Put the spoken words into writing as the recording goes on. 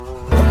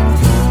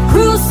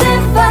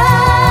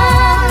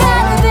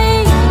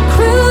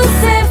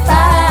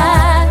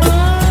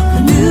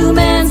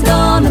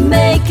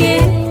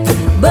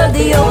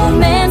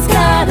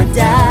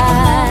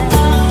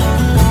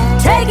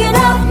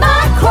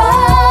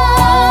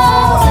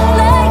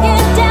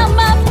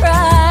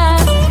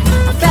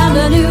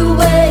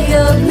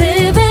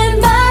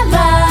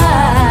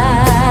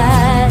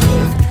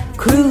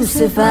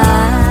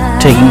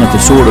taking up the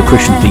sword of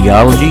Christian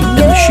theology and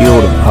the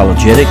shield of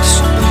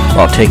apologetics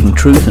while taking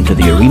truth into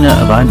the arena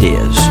of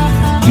ideas.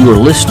 You are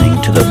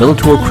listening to the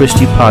Bellator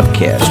Christi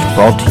podcast,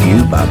 brought to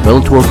you by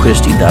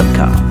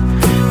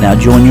BellatorChristi.com. Now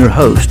join your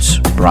hosts,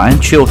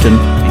 Brian Chilton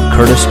and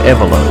Curtis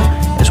Evelo,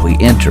 as we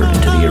enter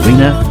into the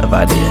arena of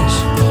ideas.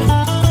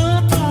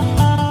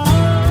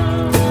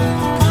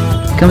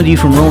 Coming to you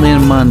from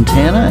Roland,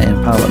 Montana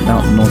and Pilot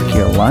Mountain, North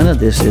Carolina,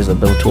 this is a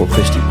Bellator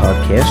Christi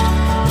podcast,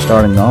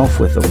 starting off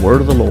with the Word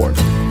of the Lord.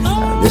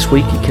 This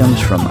week it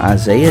comes from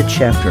Isaiah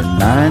chapter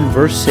 9,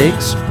 verse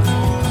 6,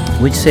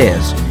 which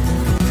says,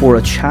 "For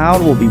a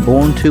child will be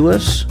born to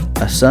us,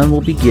 a son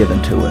will be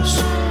given to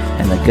us,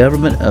 and the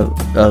government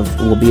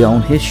will be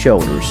on his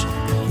shoulders.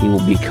 He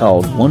will be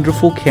called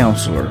Wonderful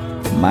Counselor,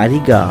 Mighty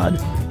God,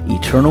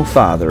 Eternal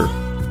Father,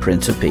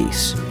 Prince of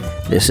Peace."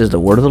 This is the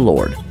Word of the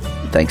Lord.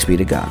 Thanks be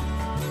to God.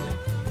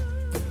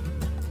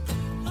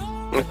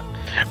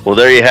 Well,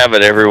 there you have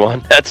it,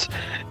 everyone. That's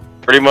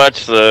pretty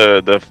much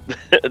the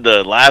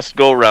last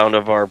go round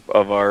of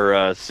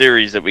our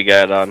series that we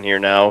got on here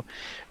now,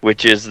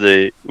 which is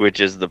the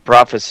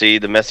prophecy,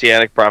 the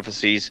Messianic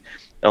prophecies.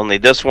 Only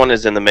this one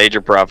is in the major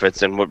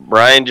prophets, and what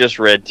Brian just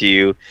read to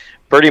you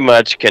pretty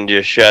much can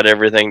just shut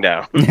everything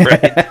down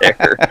right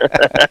there.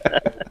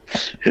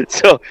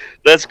 So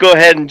let's go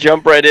ahead and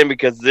jump right in,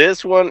 because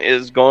this one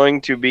is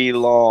going to be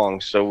long,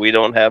 so we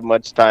don't have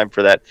much time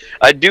for that.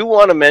 I do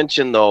want to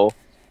mention, though,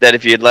 that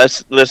if you'd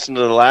listen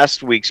to the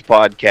last week's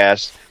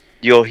podcast,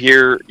 you'll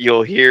hear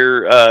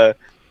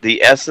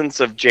the essence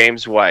of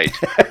James White,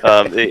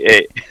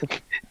 a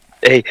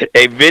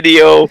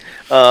video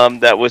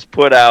that was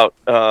put out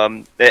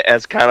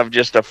as kind of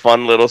just a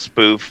fun little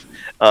spoof,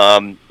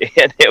 and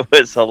it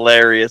was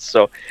hilarious.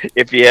 So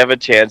if you have a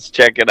chance,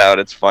 check it out.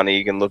 It's funny.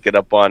 You can look it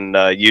up on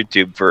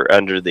YouTube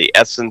under the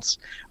essence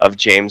of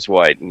James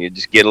White, and you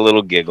just get a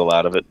little giggle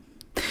out of it.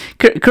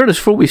 Curtis,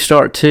 before we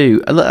start,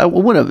 too, I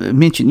want to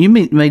mention, you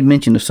made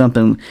mention of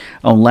something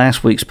on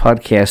last week's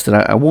podcast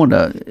that I want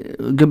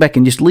to go back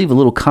and just leave a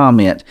little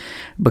comment,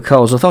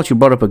 because I thought you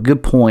brought up a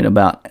good point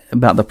about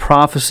the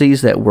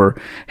prophecies that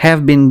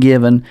have been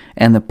given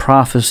and the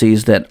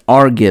prophecies that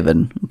are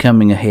given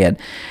coming ahead.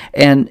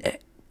 And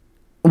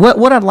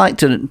what I'd like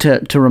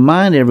to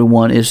remind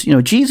everyone is,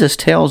 Jesus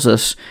tells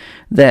us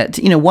that,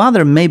 while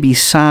there may be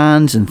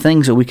signs and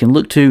things that we can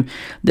look to,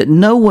 that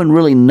no one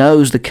really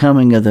knows the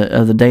coming of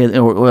the day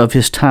or of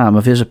his time,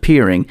 of his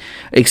appearing,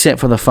 except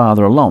for the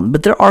Father alone.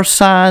 But there are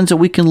signs that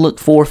we can look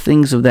for,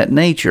 things of that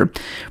nature.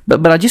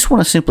 But I just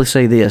want to simply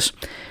say this.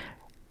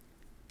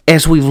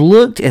 As we've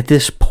looked at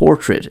this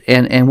portrait,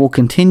 and we'll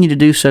continue to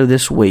do so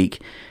this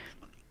week,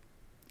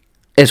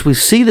 as we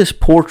see this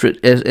portrait,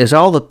 as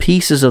all the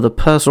pieces of the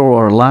puzzle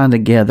are aligned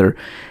together,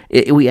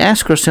 we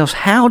ask ourselves,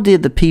 how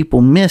did the people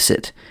miss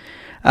it?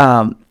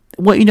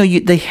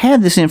 They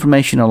had this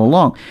information all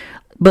along,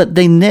 but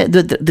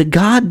the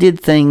God did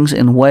things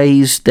in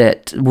ways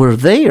that were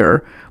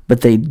there,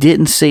 but they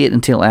didn't see it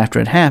until after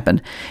it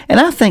happened. And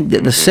I think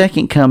that the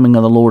second coming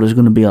of the Lord is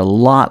going to be a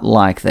lot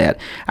like that.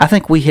 I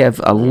think we have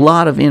a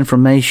lot of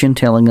information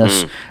telling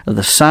us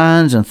the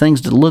signs and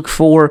things to look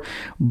for,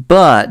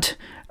 but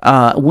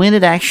when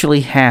it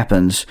actually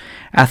happens,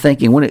 I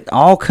think, and when it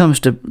all comes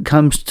to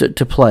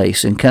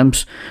place and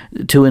comes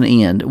to an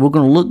end, we're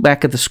going to look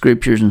back at the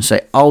scriptures and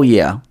say, "Oh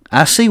yeah,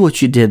 I see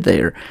what you did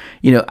there."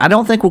 I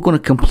don't think we're going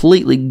to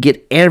completely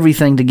get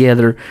everything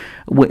together,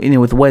 with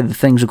the way that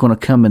things are going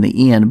to come in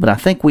the end. But I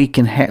think we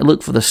can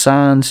look for the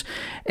signs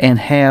and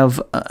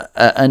have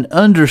an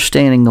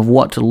understanding of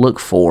what to look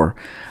for,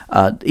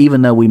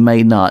 even though we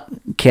may not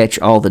catch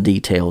all the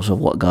details of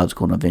what God's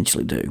going to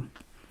eventually do.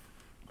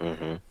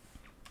 Mm-hmm.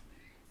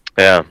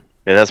 Yeah,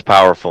 that's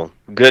powerful.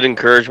 Good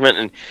encouragement,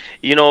 and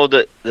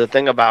the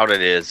thing about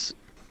it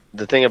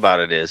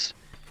is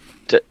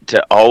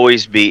to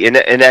always be, and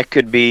that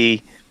could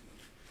be,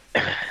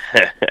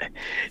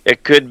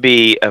 it could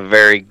be a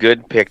very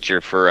good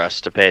picture for us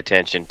to pay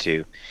attention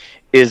to.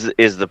 Is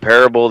the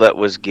parable that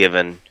was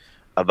given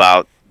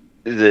about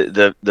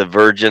the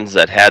virgins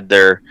that had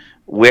their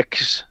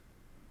wicks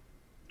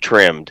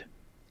trimmed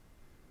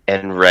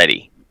and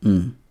ready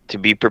to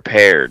be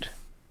prepared,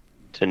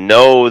 to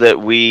know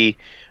that we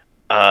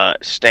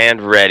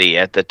stand ready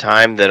at the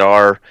time that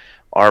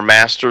our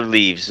master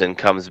leaves and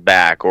comes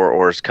back,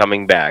 or is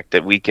coming back,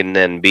 that we can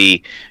then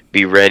be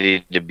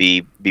ready to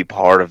be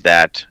part of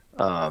that,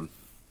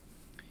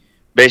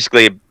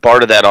 basically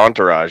part of that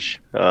entourage,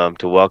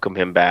 to welcome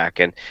him back.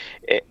 And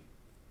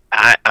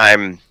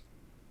I'm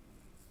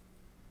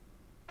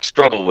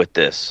struggle with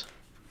this,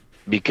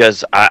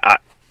 because I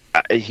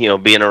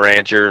being a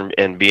rancher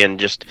and being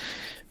just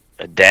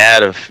a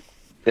dad of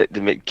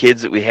the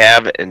kids that we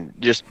have, and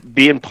just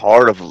being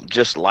part of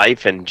just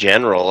life in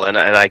general, and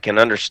I can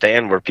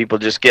understand where people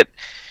just get,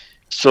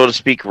 so to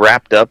speak,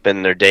 wrapped up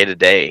in their day to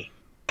day.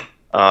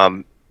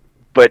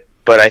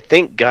 But I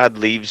think God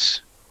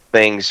leaves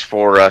things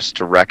for us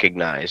to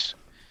recognize,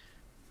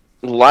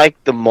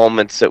 like the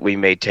moments that we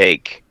may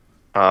take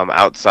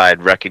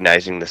outside,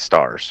 recognizing the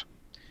stars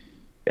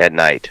at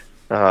night,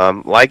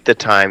 like the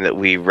time that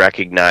we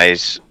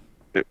recognize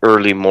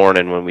early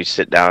morning when we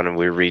sit down and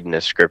we're reading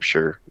a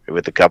scripture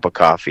with a cup of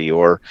coffee,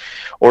 or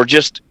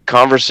just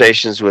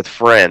conversations with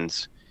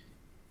friends,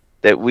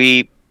 that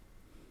we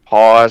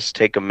pause,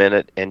 take a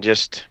minute, and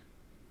just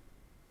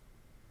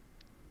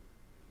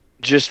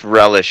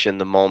relish in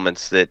the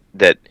moments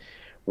that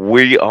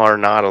we are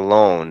not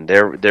alone.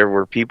 There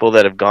were people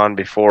that have gone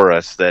before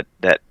us that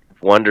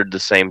wondered the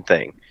same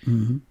thing,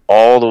 Mm-hmm.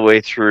 all the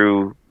way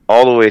through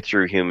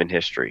human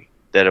history,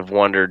 that have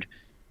wondered,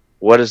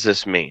 what does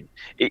this mean?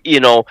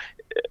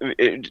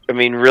 I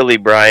mean, really,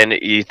 Brian,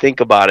 you think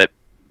about it,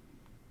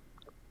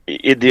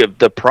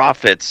 the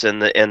prophets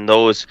and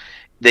those,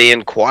 they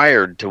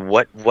inquired to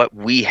what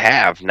we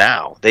have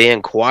now. They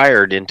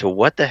inquired into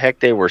what the heck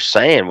they were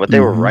saying, what they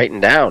were Mm-hmm.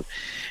 writing down,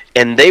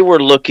 and they were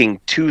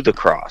looking to the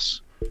cross,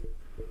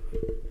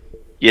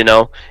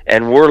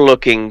 and we're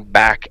looking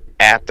back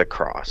at the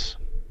cross.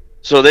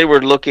 So they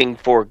were looking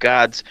for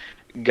God's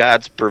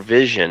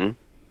provision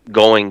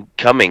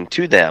coming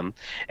to them,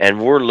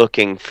 and we're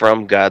looking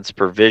from God's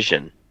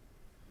provision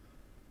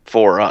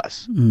for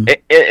us. Mm.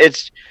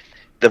 It's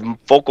the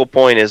focal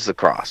point is the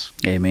cross.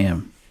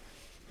 Amen.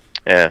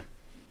 Yeah,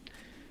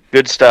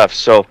 good stuff.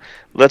 So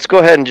let's go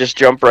ahead and just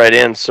jump right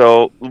in.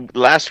 So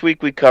last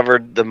week we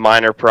covered the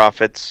minor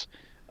prophets.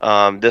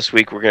 This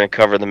week we're going to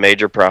cover the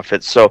major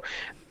prophets. So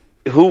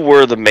who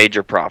were the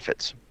major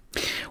prophets?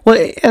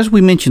 Well, as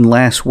we mentioned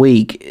last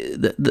week,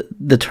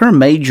 the term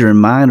major and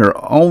minor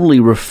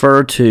only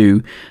refer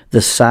to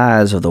the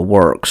size of the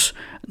works,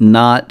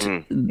 not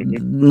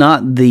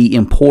the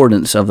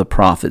importance of the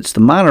prophets. The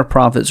minor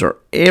prophets are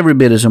every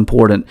bit as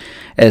important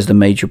as the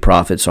major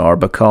prophets are,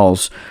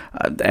 because,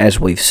 as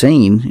we've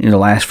seen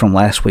from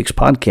last week's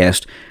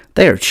podcast,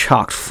 they are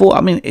chock full.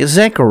 I mean,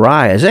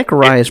 Zechariah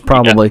is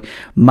probably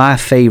my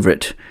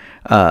favorite.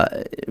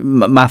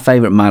 My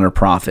favorite minor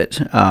prophet.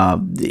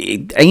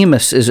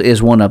 Amos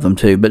is one of them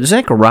too, but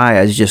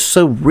Zechariah is just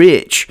so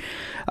rich,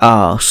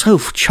 so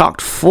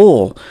chocked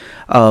full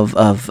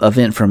of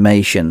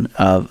information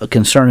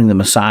concerning the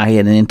Messiah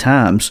and end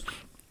times.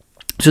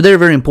 So they're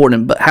very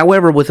important. But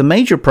however, with the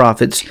major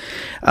prophets,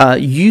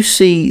 you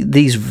see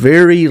these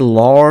very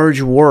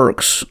large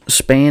works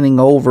spanning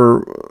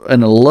over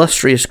an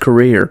illustrious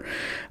career.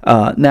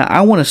 Now,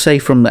 I want to say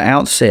from the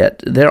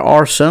outset, there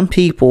are some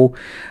people,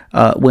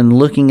 when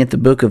looking at the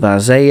book of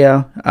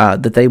Isaiah,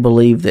 that they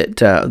believe that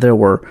there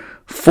were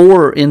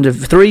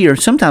three or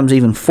sometimes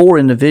even four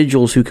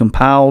individuals who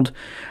compiled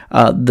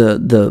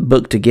the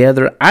book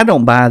together. I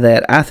don't buy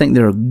that. I think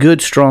there are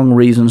good, strong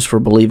reasons for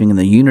believing in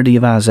the unity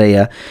of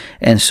Isaiah,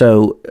 and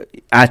so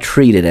I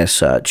treat it as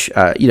such.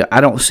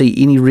 I don't see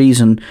any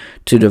reason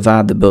to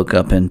divide the book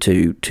up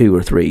into two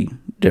or three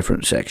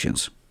different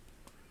sections.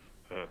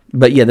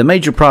 But yeah, the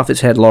major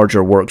prophets had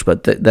larger works,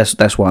 but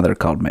that's why they're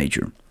called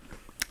major.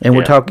 And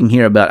we're talking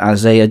here about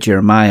Isaiah,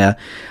 Jeremiah,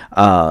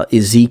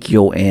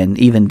 Ezekiel, and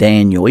even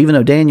Daniel. Even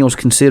though Daniel's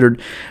considered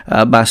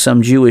by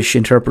some Jewish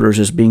interpreters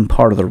as being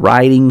part of the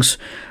writings,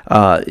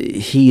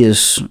 he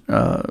is,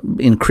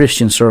 in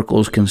Christian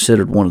circles,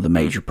 considered one of the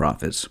major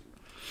prophets.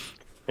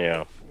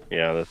 Yeah,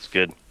 that's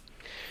good.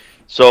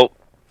 So,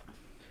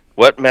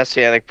 what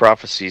Messianic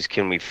prophecies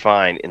can we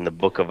find in the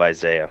book of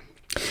Isaiah?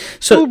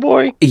 So, oh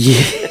boy.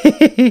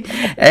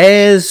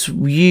 As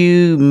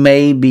you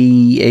may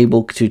be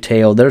able to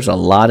tell, there's a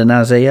lot in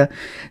Isaiah.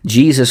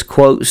 Jesus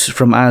quotes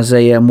from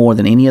Isaiah more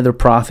than any other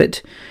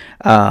prophet.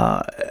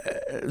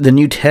 The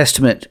New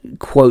Testament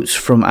quotes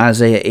from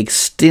Isaiah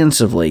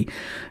extensively.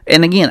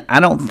 And again, I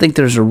don't think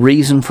there's a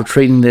reason for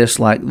treating this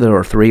like there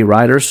are three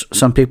writers.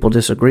 Some people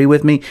disagree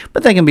with me,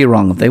 but they can be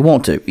wrong if they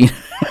want to.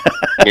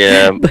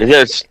 Yeah,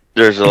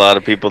 there's a lot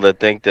of people that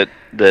think that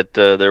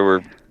there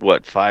were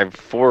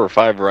four or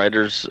five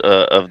writers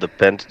of the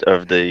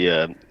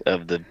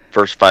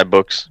first five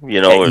books.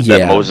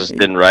 That Moses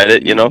didn't write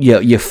it.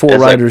 Yeah, four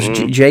writers: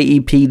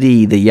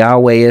 JEPD, the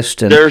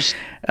Yahwehist, and there's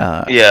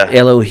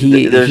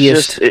Elohist. There's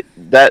just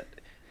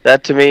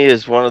that to me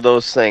is one of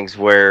those things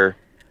where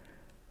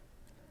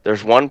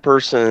there's one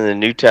person in the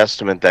New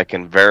Testament that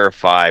can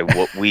verify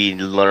what we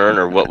learn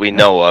or what we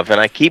know of,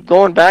 and I keep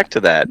going back to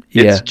that.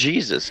 It's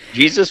Jesus.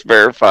 Jesus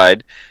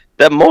verified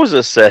that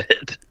Moses said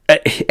it.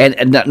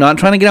 And not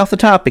trying to get off the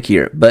topic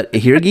here, but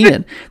here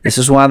again, this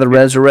is why the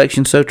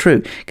resurrection is so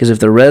true. Because if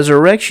the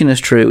resurrection is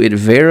true, it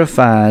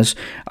verifies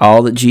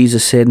all that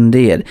Jesus said and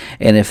did.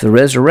 And if the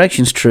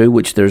resurrection is true,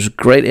 which there's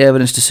great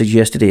evidence to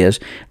suggest it is,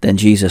 then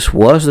Jesus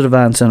was the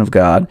divine Son of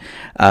God.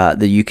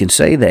 That you can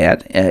say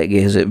that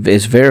because it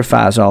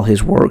verifies all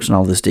his works and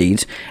all his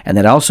deeds, and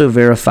that also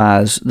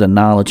verifies the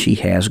knowledge he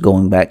has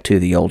going back to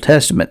the Old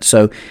Testament.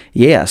 So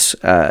yes,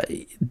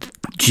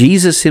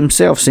 Jesus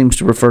himself seems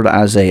to refer to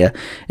Isaiah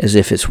as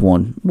if it's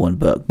one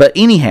book. But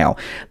anyhow,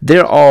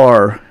 there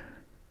are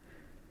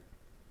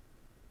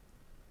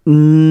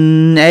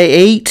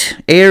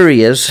 8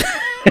 areas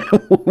we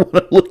want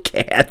to look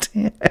at.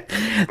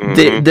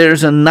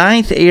 There's a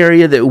 9th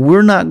area that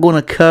we're not going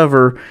to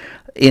cover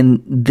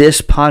in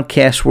this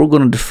podcast. We're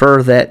going to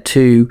defer that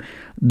to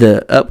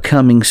the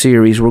upcoming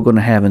series we're going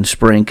to have in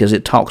spring, because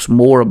it talks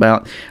more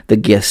about the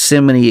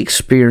Gethsemane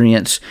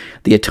experience,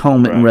 the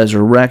atonement and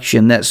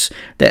resurrection. That's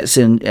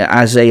in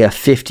Isaiah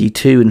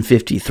 52 and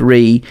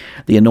 53,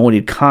 the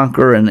anointed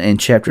conqueror, and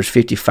chapters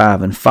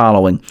 55 and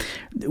following.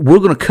 We're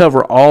going to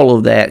cover all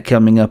of that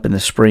coming up in the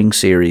spring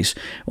series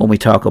when we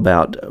talk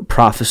about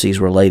prophecies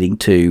relating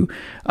to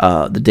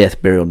the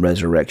death, burial, and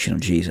resurrection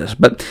of Jesus.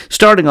 But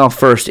starting off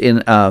first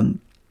in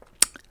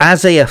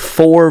Isaiah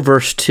 4,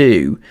 verse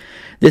 2,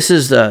 this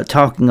is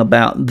talking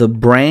about the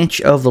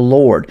branch of the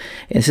Lord.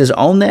 It says,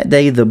 on that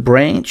day, the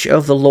branch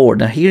of the Lord.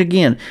 Now, here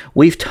again,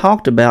 we've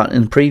talked about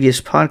in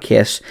previous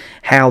podcasts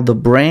how the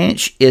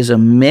branch is a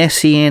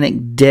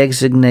messianic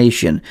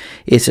designation.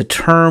 It's a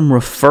term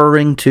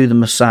referring to the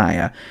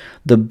Messiah.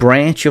 The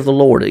branch of the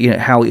Lord,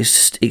 how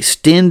it's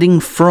extending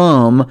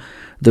from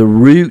the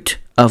root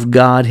of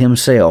God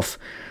himself.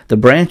 The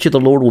branch of the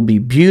Lord will be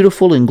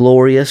beautiful and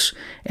glorious,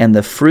 and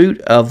the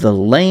fruit of the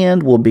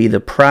land will be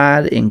the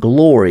pride and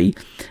glory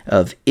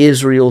of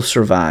Israel's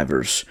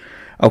survivors.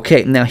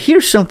 Okay, now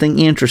here's something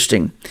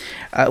interesting.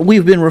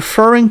 We've been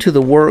referring to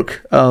the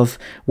work of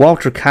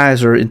Walter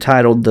Kaiser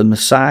entitled "The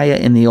Messiah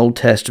in the Old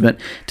Testament"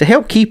 to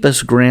help keep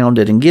us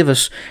grounded and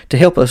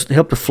help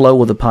the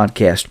flow of the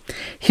podcast.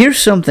 Here's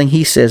something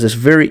he says is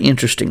very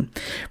interesting,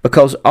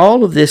 because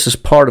all of this is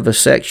part of a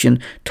section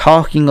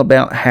talking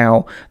about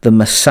how the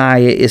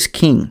Messiah is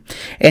king,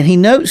 and he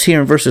notes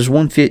here in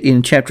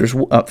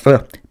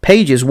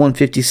pages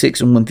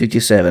 156 and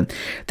 157,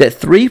 that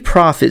 3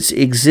 prophets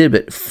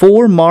exhibit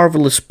 4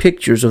 marvelous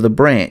pictures of the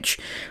branch,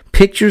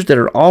 pictures that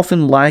are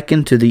often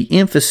likened to the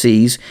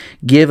emphases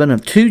given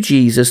to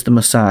Jesus, the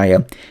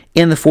Messiah,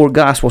 in the 4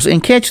 Gospels.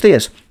 And catch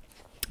this,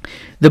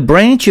 the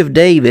branch of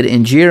David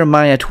in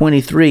Jeremiah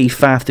 23,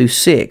 5 through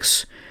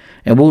 6,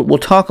 and we'll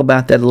talk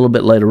about that a little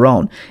bit later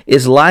on,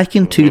 is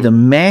likened to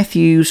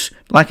Matthew's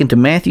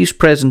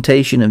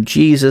presentation of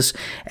Jesus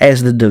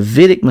as the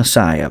Davidic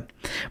Messiah.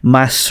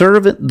 My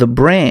servant the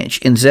branch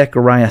in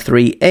Zechariah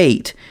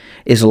 3:8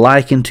 is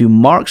likened to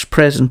Mark's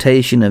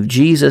presentation of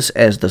Jesus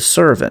as the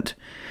servant.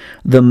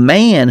 The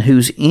man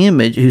whose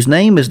name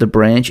is the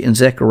branch in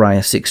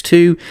Zechariah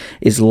 6:2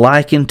 is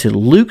likened to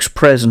Luke's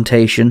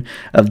presentation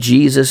of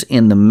Jesus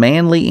in the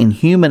manly and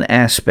human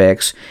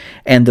aspects,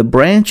 and the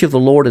branch of the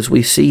Lord, as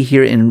we see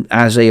here in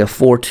Isaiah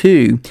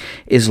 4:2,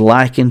 is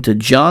likened to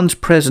John's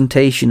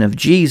presentation of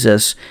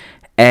Jesus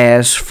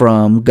as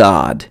from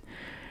God.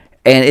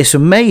 And it's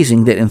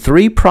amazing that in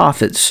 3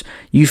 prophets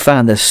you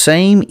find the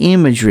same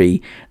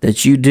imagery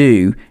that you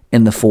do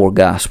in the 4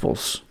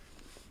 Gospels.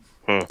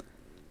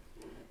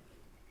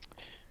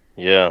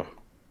 Yeah.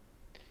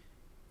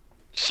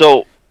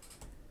 So,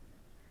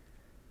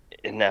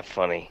 isn't that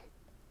funny?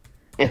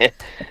 How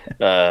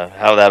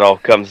that all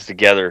comes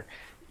together.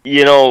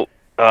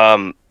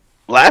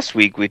 Last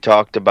week we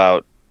talked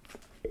about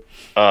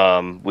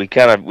we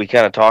kind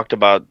of talked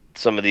about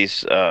some of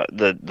these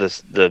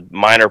the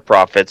minor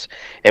prophets,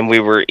 and we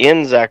were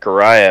in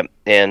Zechariah,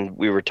 and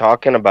we were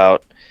talking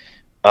about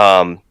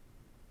all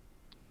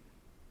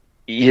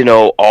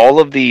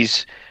of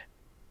these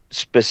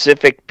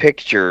specific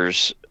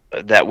pictures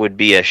that would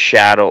be a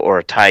shadow or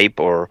a type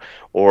or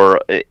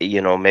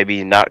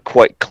maybe not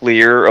quite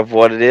clear of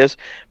what it is.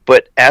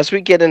 But as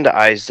we get into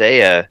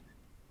Isaiah,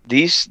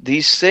 these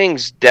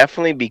things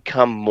definitely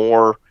become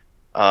more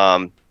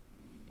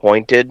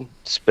pointed,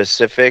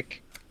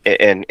 specific,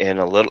 and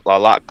a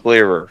lot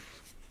clearer.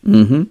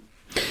 Mm-hmm.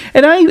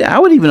 And I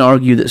would even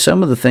argue that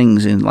some of the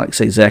things in, like,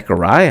 say,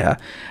 Zechariah,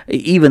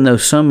 even though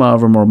some of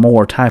them are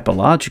more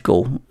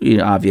typological,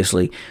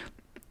 obviously,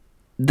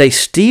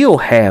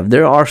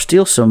 there are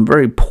still some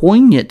very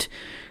poignant,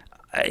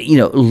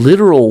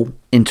 literal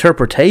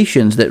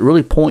interpretations that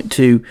really point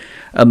to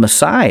a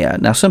Messiah.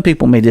 Now, some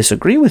people may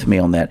disagree with me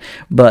on that,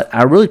 but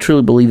I really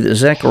truly believe that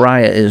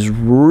Zechariah is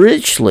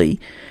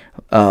richly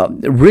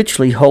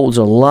holds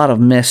a lot of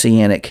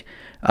messianic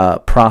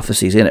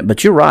prophecies in it.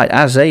 But you're right,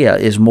 Isaiah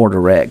is more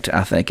direct,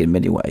 I think, in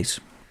many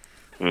ways.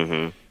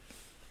 Mm-hmm.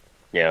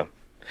 Yeah.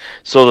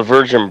 So the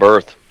virgin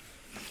birth.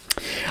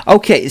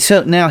 Okay,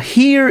 so now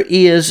here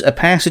is a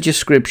passage of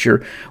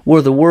Scripture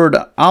where the word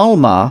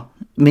Alma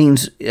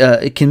means,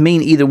 it can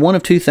mean either one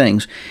of 2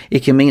 things.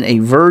 It can mean a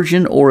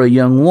virgin or a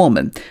young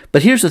woman.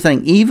 But here's the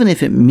thing, even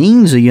if it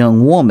means a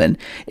young woman,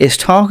 it's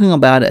talking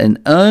about an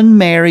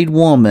unmarried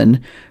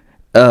woman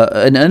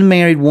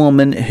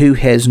who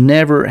has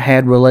never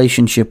had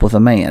relationship with a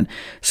man.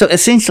 So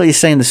essentially it's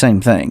saying the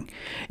same thing.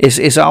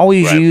 It's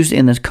always used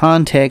in the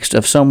context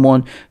of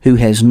someone who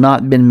has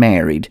not been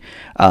married,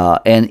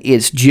 and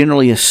it's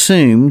generally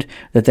assumed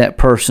that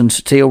person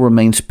still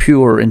remains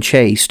pure and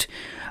chaste,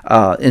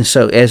 and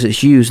so as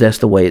it's used, that's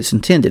the way it's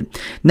intended.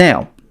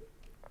 Now,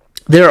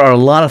 there are a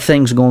lot of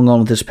things going on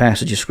with this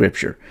passage of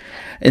Scripture.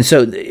 And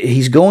so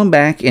he's going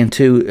back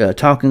into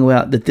talking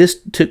about that this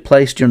took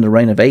place during the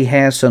reign of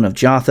Ahaz, son of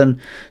Jotham,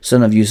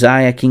 son of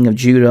Uzziah, king of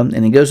Judah.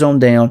 And he goes on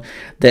down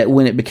that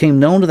when it became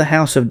known to the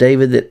house of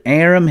David that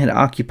Aram had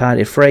occupied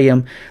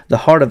Ephraim, the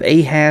heart of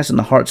Ahaz and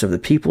the hearts of the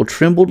people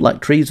trembled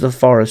like trees of the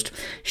forest,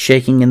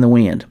 shaking in the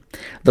wind.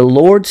 The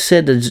Lord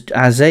said to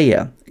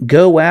Isaiah,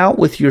 "Go out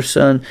with your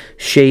son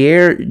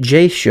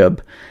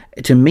Shear-Jashub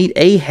to meet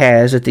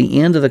Ahaz at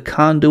the end of the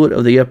conduit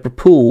of the upper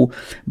pool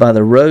by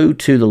the road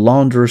to the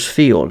launderer's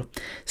field.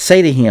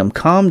 Say to him,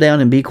 calm down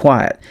and be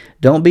quiet.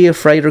 Don't be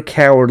afraid or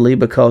cowardly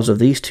because of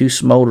these two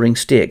smoldering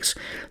sticks.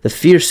 The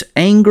fierce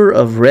anger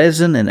of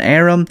Rezin and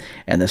Aram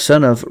and the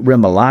son of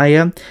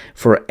Remaliah.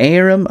 For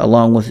Aram,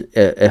 along with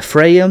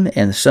Ephraim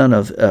and the son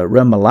of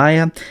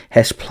Remaliah,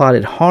 has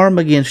plotted harm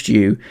against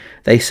you.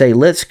 They say,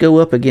 let's go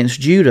up against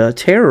Judah,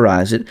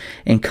 terrorize it,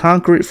 and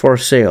conquer it for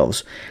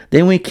ourselves.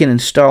 Then we can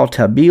install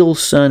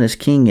Tabil's son as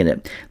king in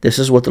it. This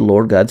is what the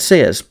Lord God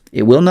says.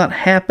 It will not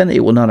happen.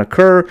 It will not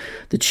occur.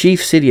 The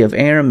chief city of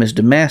Aram is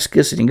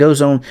Damascus." And he goes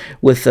on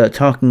with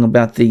talking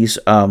about these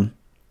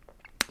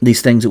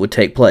things that would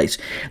take place.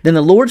 Then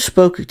the Lord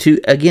spoke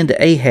again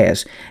to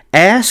Ahaz.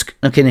 Ask.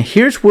 Okay, now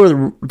here's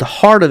where the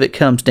heart of it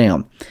comes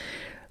down.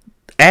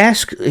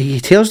 He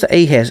tells to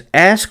Ahaz,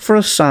 ask for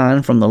a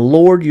sign from the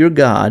Lord your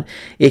God.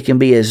 It can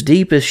be as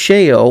deep as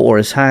Sheol or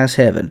as high as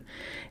heaven.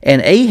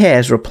 And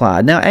Ahaz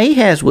replied. Now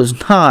Ahaz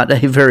was not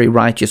a very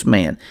righteous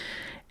man.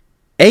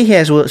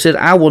 Ahaz said,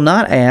 I will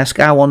not ask,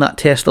 I will not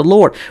test the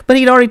Lord. But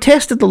he'd already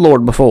tested the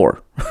Lord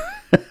before.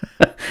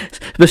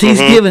 But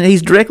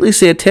he's directly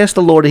said, test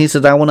the Lord, and he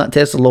said, I will not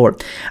test the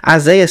Lord.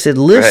 Isaiah said,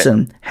 listen,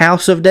 right,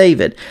 house of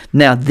David.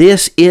 Now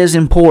this is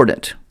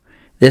important.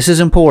 This is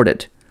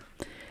important.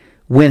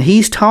 When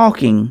he's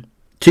talking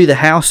to the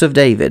house of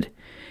David,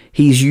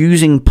 he's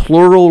using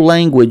plural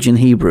language in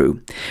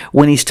Hebrew.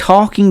 When he's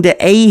talking to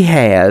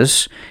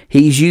Ahaz,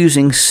 he's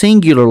using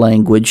singular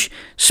language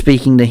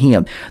speaking to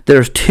him.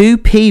 There's two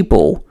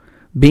people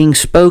being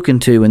spoken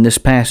to in this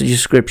passage of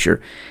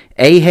Scripture.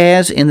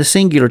 Ahaz in the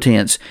singular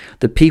tense,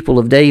 the people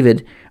of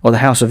David or the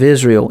house of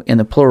Israel in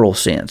the plural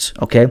sense.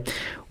 Okay?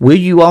 Will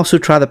you also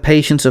try the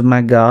patience of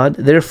my God?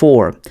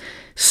 Therefore,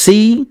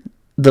 see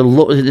the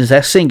Lord,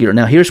 that's singular.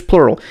 Now here's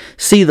plural.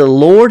 See, the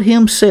Lord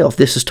himself,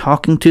 this is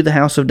talking to the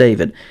house of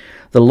David,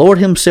 the Lord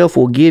himself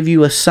will give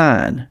you a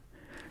sign.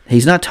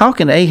 He's not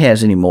talking to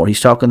Ahaz anymore.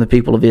 He's talking to the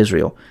people of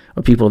Israel,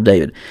 or people of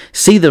David.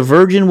 See, the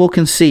virgin will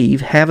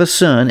conceive, have a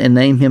son, and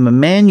name him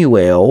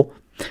Emmanuel,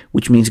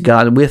 which means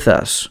God with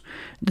us.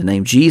 The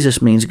name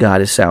Jesus means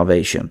God is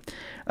salvation.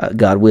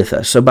 God with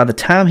us. So by the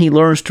time he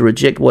learns to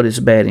reject what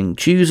is bad and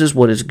chooses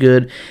what is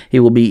good, he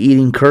will be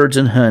eating curds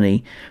and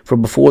honey. For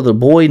before the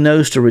boy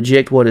knows to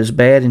reject what is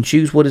bad and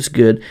choose what is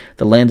good,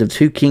 the land of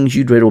two kings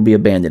you dread will be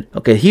abandoned.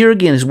 Okay, here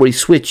again is where he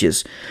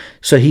switches.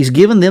 So he's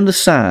given them the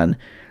sign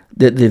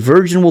that the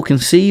virgin will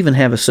conceive and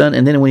have a son,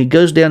 and then when he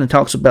goes down and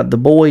talks about the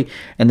boy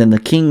and then the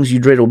kings you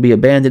dread will be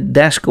abandoned,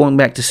 that's going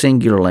back to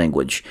singular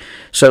language.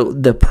 So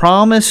the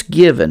promise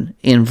given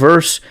in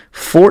verse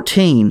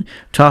 14,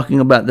 talking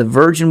about the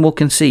virgin will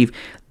conceive,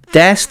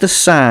 that's the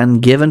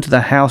sign given to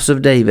the house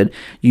of David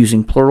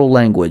using plural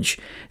language.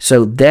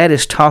 So that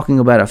is talking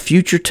about a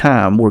future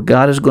time where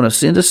God is going to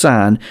send a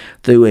sign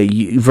through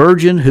a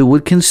virgin who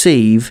would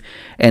conceive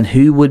and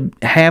who would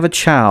have a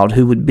child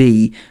who would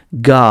be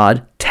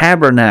God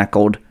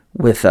tabernacled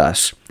with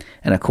us.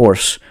 And of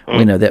course,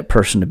 we know that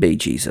person to be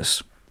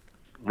Jesus.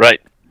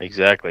 Right,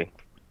 exactly.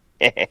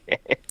 So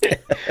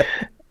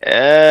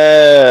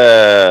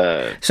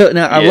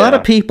now a lot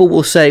of people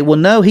will say, well,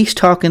 no, he's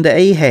talking to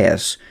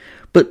Ahaz.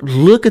 But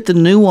look at the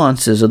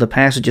nuances of the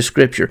passage of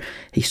Scripture.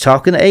 He's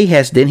talking to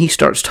Ahaz, then he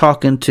starts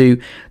talking to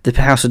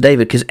the house of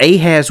David, because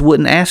Ahaz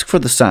wouldn't ask for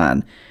the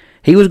sign.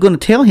 He was going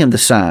to tell him the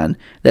sign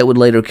that would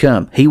later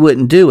come. He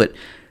wouldn't do it.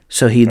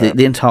 So he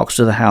then talks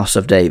to the house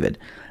of David.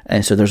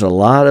 And so there's a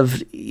lot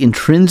of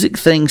intrinsic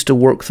things to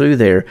work through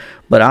there.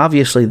 But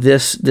obviously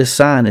this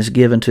sign is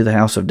given to the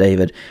house of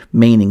David,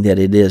 meaning that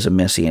it is a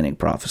Messianic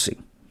prophecy.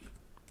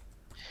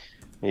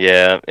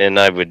 Yeah, and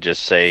I would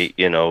just say,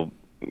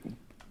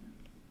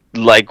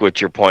 like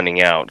what you're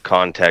pointing out,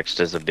 context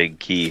is a big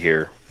key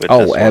here.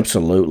 Oh,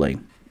 absolutely.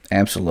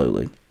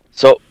 Absolutely.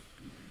 So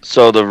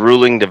the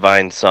ruling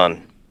divine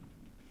son.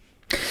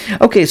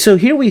 Okay, so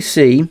here we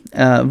see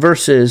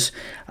verses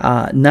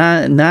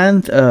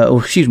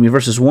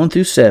verses 1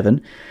 through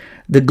 7.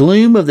 The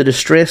gloom of the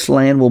distressed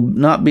land will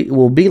not be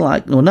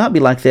like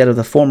that of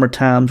the former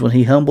times when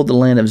he humbled the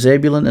land of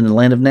Zebulun and the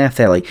land of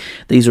Naphtali.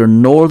 These are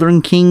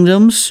northern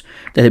kingdoms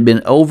that had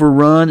been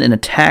overrun and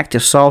attacked,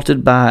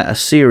 assaulted by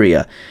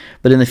Assyria.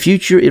 But in the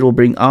future it will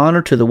bring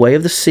honor to the way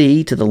of the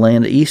sea, to the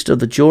land east of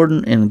the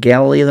Jordan and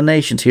Galilee of the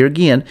nations. Here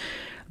again,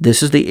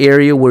 this is the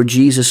area where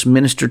Jesus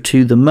ministered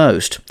to the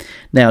most.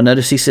 Now,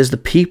 notice he says, the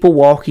people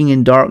walking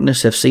in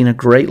darkness have seen a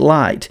great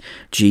light.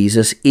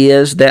 Jesus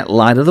is that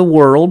light of the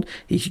world.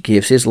 He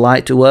gives his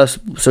light to us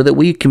so that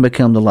we can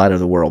become the light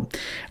of the world.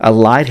 A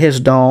light has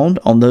dawned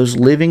on those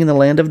living in the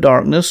land of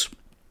darkness,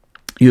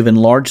 You have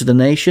enlarged the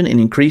nation and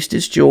increased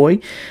its joy.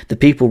 The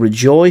people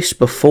rejoice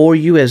before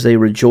you as they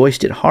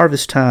rejoiced at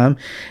harvest time,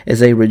 as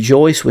they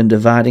rejoice when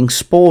dividing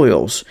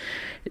spoils.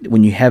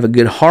 When you have a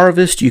good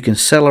harvest, you can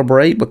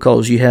celebrate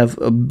because you have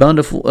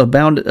abundant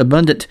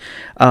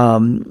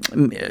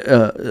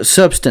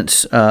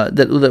substance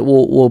that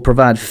will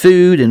provide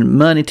food and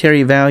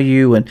monetary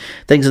value and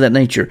things of that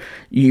nature.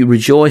 You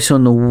rejoice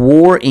when the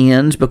war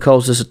ends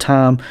because it's a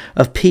time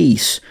of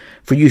peace.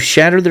 For you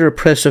shatter their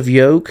oppressive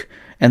yoke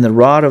and the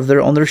rod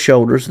on their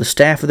shoulders, the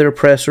staff of their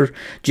oppressor,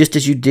 just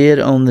as you did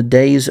on the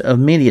days of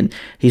Midian.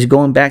 He's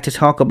going back to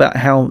talk about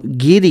how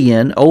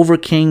Gideon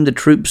overcame the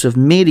troops of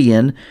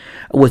Midian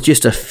with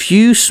just a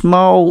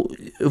small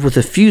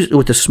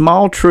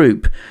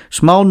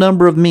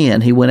number of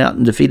men. He went out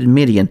and defeated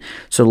Midian.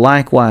 So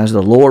likewise,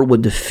 the Lord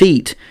would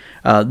defeat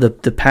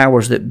the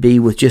powers that be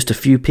with just a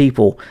few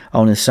people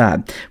on his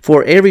side.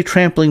 For every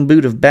trampling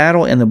boot of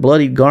battle and the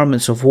bloodied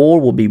garments of war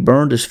will be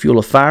burned as fuel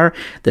of fire.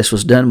 This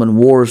was done when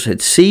wars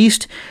had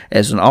ceased,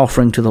 as an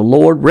offering to the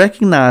Lord,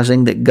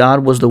 recognizing that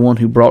God was the one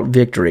who brought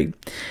victory.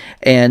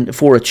 And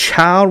for a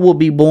child will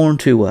be born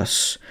to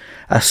us,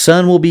 a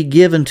son will be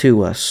given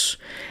to us,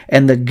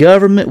 and the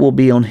government will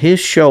be on his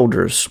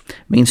shoulders.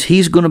 Means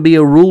he's going to be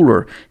a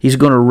ruler. He's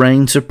going to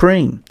reign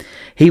supreme.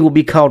 He will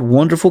be called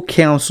Wonderful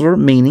Counselor,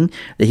 meaning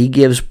that he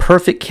gives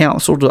perfect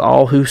counsel to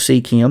all who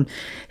seek him.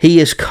 He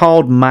is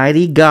called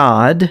Mighty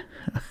God.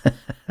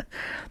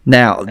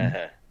 Now,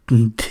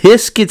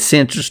 this gets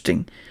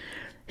interesting.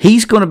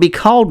 He's going to be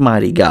called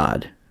Mighty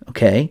God,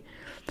 okay?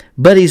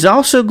 But he's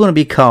also going to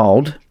be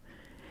called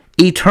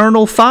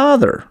Eternal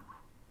Father.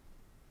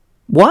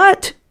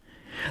 What?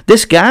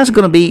 This guy's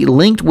going to be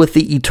linked with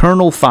the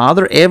Eternal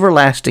Father,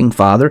 Everlasting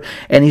Father,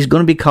 and he's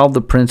going to be called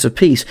the Prince of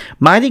Peace.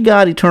 Mighty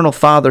God, Eternal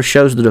Father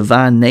shows the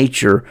divine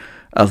nature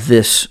of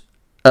this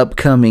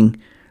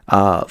upcoming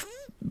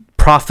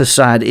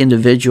prophesied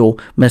individual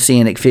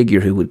Messianic figure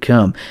who would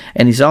come.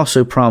 And he's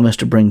also promised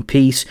to bring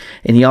peace.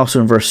 And he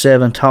also in verse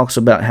 7 talks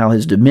about how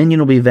his dominion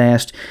will be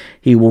vast.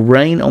 He will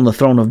reign on the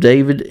throne of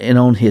David and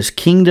on his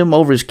kingdom,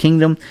 over his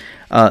kingdom,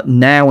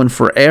 now and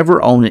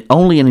forever.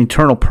 Only an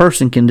eternal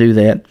person can do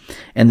that.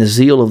 And the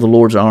zeal of the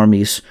Lord of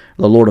armies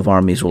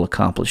will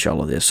accomplish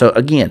all of this. So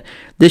again,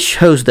 this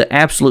shows the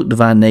absolute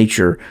divine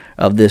nature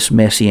of this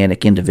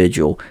Messianic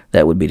individual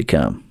that would be to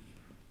come.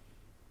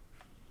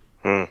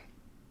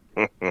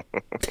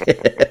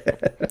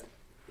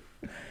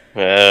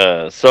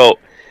 So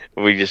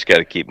we just got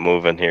to keep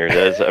moving here.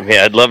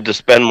 I'd love to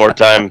spend more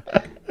time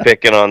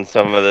picking on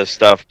some of this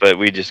stuff, but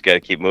we just got to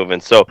keep moving.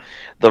 So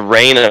the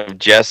reign of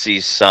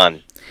Jesse's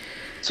son.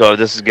 So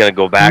this is going to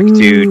go back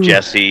to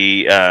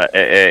Jesse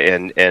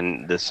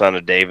and the son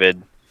of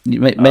David.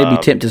 You may be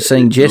tempted to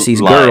sing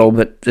Jesse's girl,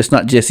 but it's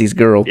not Jesse's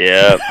girl.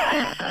 Yeah.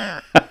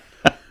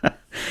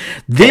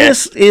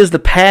 This is the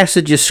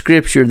passage of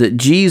Scripture that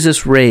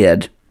Jesus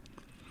read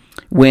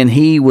when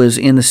he was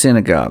in the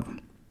synagogue.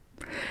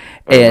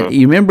 And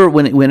you remember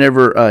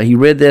whenever he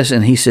read this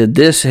and he said,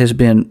 "This has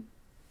been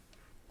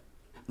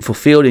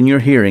fulfilled in your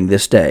hearing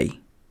this day."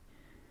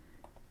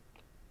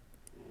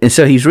 And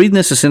so he's reading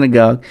this in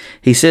synagogue.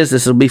 He says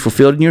this will be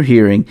fulfilled in your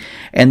hearing.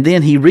 And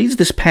then he reads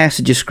this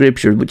passage of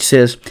Scripture which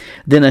says,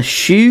 "Then a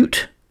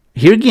shoot,"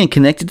 here again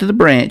connected to the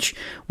branch,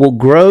 "will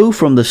grow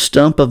from the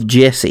stump of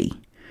Jesse."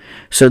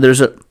 So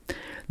there's a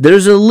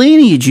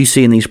lineage you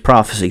see in these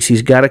prophecies.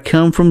 He's got to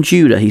come from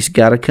Judah. He's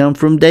got to come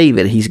from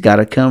David. He's got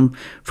to come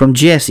from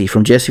Jesse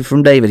from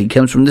David. He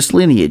comes from this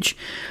lineage.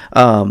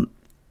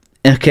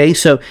 Okay,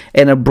 so,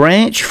 "and a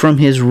branch from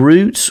his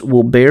roots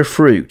will bear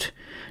fruit."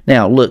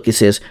 Now, look, it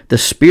says, "The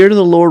Spirit of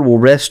the Lord will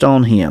rest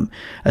on him,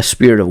 a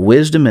spirit of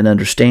wisdom and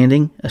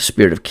understanding, a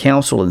spirit of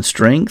counsel and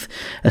strength,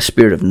 a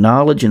spirit of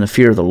knowledge and the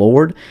fear of the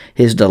Lord.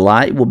 His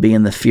delight will be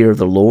in the fear of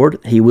the Lord.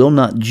 He will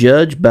not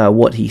judge by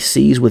what he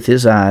sees with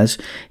his eyes,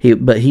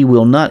 but he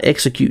will not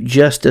execute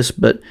justice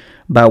but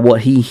by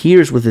what he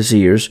hears with his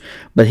ears,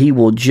 but he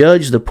will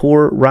judge the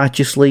poor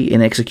righteously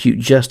and execute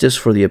justice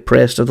for the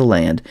oppressed of the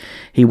land.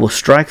 He will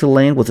strike the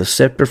land with a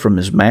scepter from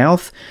his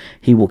mouth.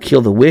 He will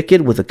kill the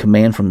wicked with a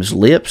command from his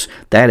lips."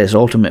 That is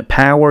ultimate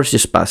power. It's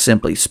just by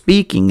simply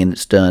speaking, and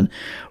it's done.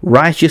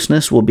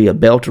 "Righteousness will be a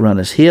belt around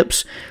his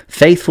hips.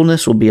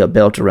 Faithfulness will be a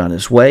belt around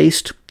his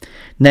waist."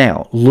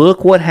 Now,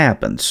 look what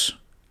happens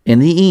in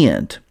the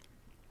end.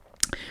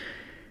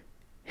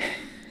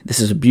 This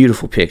is a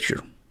beautiful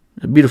picture.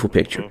 A beautiful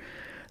picture.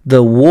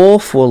 "The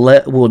wolf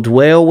will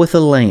dwell with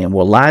the lamb,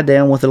 will lie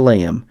down with the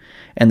lamb,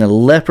 and the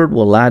leopard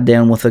will lie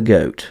down with the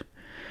goat.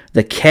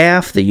 The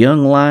calf, the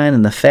young lion,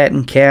 and the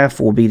fattened calf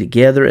will be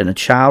together, and a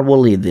child will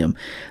lead them.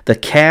 The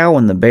cow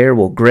and the bear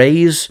will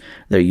graze,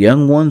 their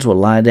young ones will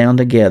lie down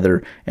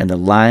together, and the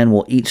lion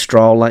will eat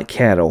straw like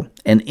cattle.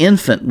 An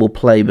infant will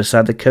play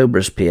beside the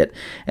cobra's pit,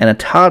 and a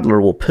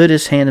toddler will put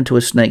his hand into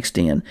a snake's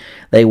den.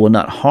 They will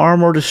not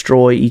harm or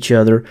destroy each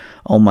other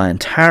on my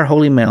entire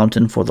holy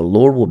mountain, for the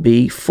Lord will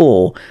be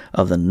full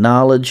of the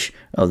knowledge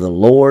of the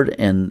Lord,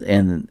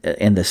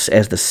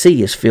 as the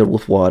sea is filled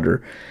with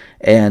water.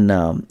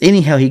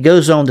 anyhow, he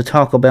goes on to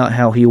talk about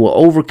how he will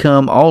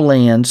overcome all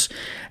lands,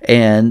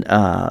 and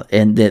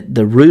that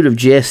the root of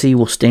Jesse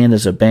will stand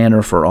as a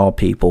banner for all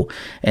people.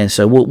 And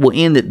so we'll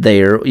end it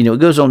there. It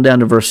goes on down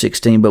to verse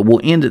 16, but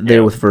we'll end it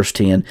there with verse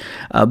 10.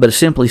 But it's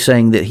simply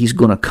saying that he's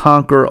going to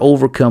conquer,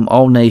 overcome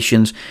all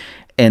nations,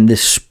 and the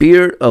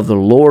Spirit of the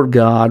Lord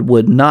God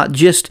would not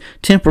just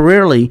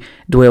temporarily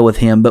dwell with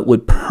him, but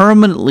would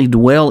permanently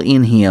dwell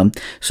in him,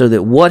 so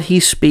that what he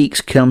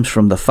speaks comes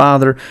from the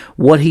Father,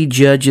 what he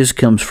judges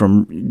comes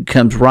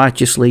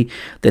righteously,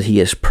 that he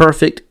is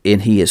perfect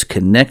and he is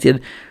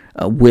connected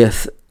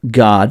with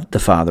God the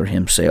Father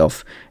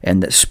himself,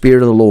 and the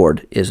Spirit of the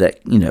Lord is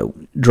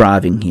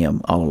driving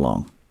him all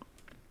along.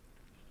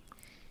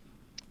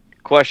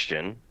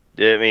 Question.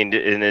 I mean,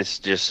 and it's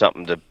just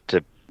something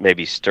to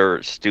maybe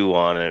stew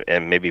on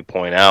and maybe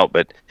point out,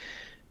 but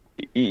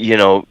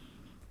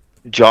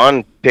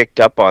John picked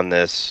up on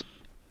this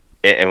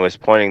and was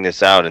pointing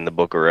this out in the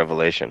book of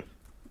Revelation.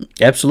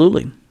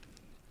 Absolutely.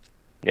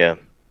 Yeah.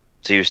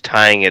 So he was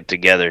tying it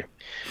together,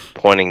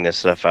 pointing this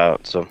stuff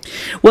out. So,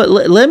 well,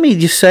 let me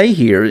just say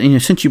here,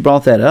 since you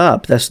brought that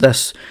up, let's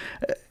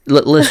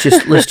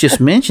just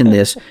mention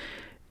this.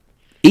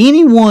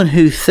 Anyone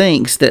who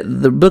thinks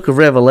that the book of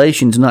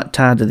Revelation is not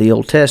tied to the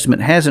Old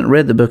Testament hasn't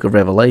read the book of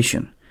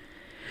Revelation,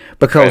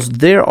 because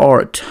there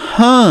are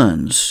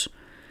tons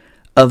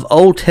of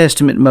Old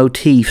Testament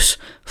motifs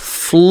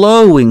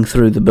flowing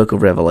through the book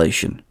of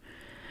Revelation.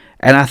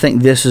 And I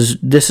think this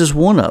is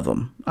one of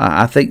them.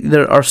 I think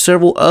there are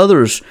several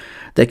others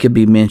that could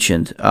be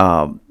mentioned.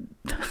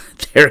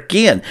 There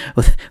again,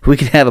 we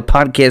could have a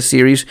podcast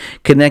series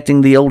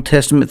connecting the Old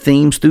Testament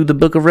themes through the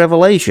book of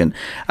Revelation.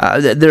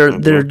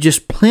 They're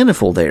just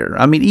plentiful there.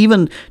 I mean,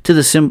 even to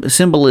the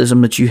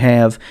symbolism that you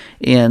have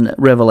in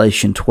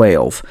Revelation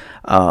 12,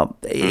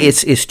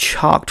 it's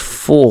chocked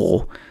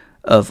full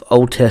of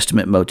Old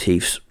Testament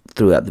motifs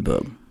throughout the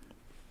book.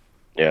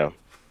 Yeah.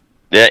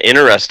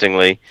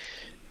 Interestingly,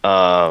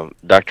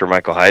 Dr.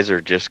 Michael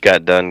Heiser just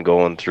got done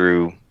going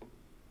through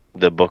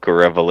the book of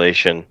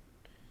Revelation,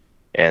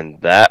 and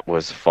that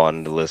was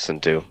fun to listen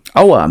to.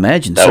 Oh, I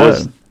imagine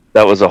so.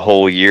 That was a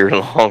whole year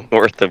long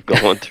worth of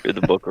going through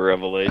the book of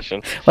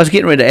Revelation. I was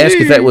getting ready to ask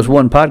if that was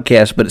one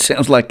podcast, but it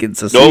sounds like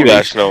it's a series. No,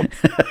 gosh, no.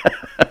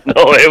 No,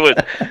 it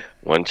was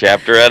one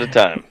chapter at a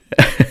time.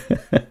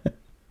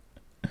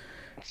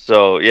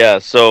 So, yeah,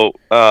 so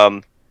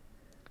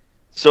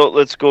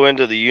let's go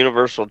into the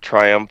universal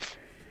triumph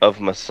of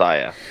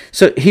Messiah.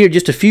 So here,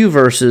 just a few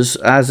verses,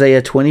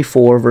 Isaiah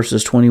 24,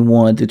 verses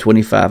 21 through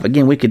 25.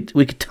 Again, we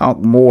could talk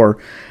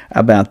more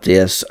about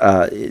this.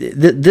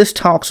 This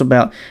talks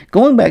about,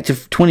 going back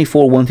to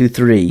 24, 1 through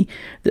 3,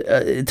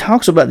 it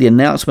talks about the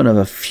announcement of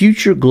a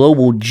future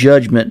global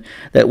judgment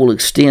that will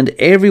extend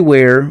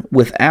everywhere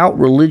without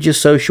religious,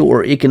 social,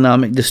 or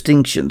economic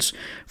distinctions.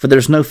 For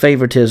there's no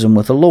favoritism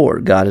with the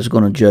Lord. God is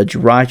going to judge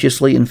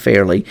righteously and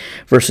fairly.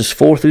 Verses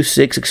 4 through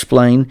 6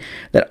 explain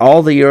that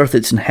all the earth,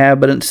 its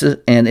inhabitants,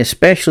 and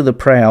especially the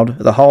proud,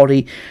 the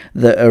haughty,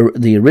 the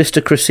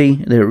aristocracy,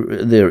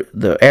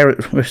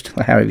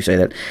 however you say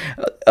that,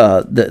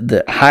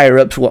 the higher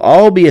ups will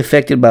all be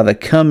affected by the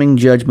coming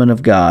judgment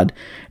of God.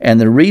 And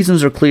the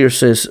reasons are clear,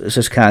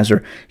 says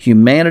Kaiser.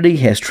 Humanity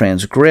has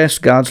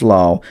transgressed God's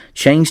law,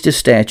 changed his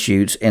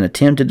statutes, and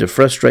attempted to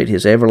frustrate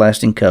his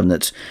everlasting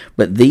covenants,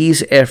 but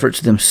these efforts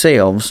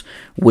themselves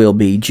will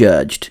be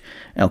judged.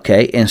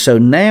 Okay, and so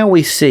now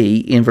we see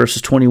in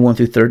verses 21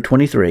 through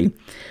 23,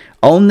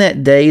 on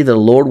that day the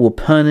Lord will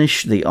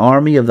punish the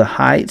army of the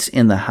heights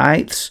in the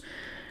heights,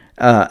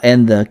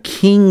 and the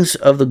kings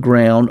of the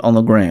ground on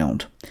the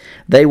ground.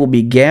 They will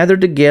be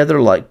gathered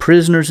together like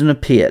prisoners in a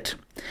pit.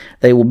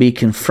 They will be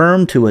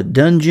confirmed to a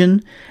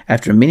dungeon.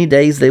 After many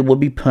days they will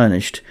be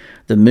punished.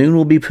 The moon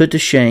will be put to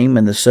shame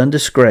and the sun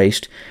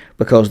disgraced,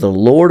 because the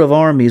Lord of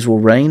armies will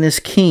reign as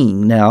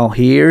king. Now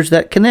here's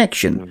that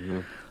connection. Mm-hmm.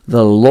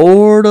 The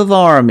Lord of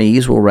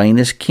armies will reign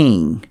as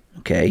king.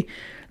 Okay.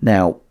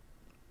 Now,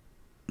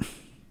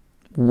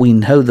 we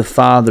know the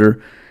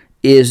Father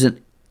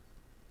isn't...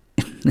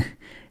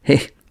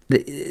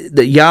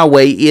 that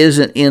Yahweh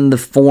isn't in the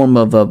form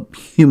of a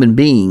human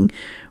being.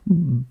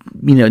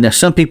 Now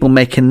some people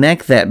may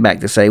connect that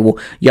back to say, well,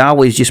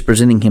 Yahweh is just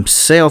presenting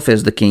himself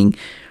as the king,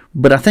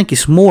 but I think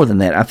it's more than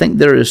that. I think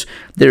there is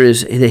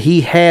that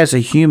he has a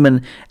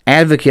human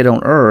advocate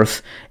on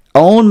earth.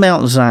 On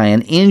Mount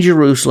Zion in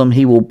Jerusalem,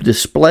 he will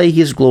display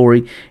his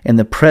glory in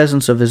the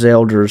presence of his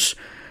elders.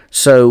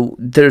 So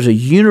there's a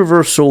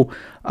universal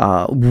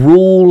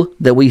rule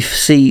that we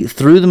see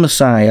through the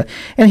Messiah.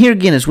 And here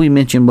again, as we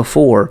mentioned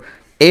before,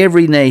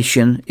 every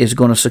nation is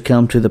going to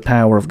succumb to the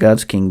power of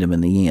God's kingdom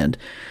in the end.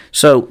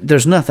 So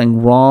there's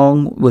nothing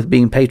wrong with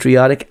being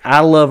patriotic.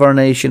 I love our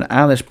nation.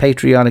 I'm as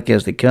patriotic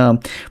as they come.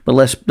 But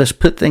let's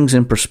put things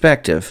in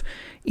perspective.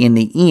 In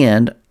the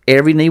end,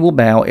 every knee will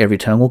bow, every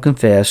tongue will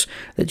confess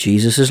that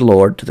Jesus is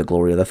Lord, to the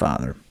glory of the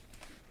Father.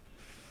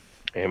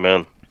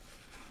 Amen.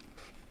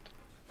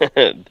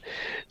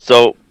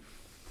 So,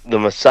 the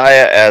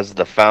Messiah as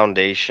the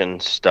foundation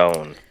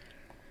stone.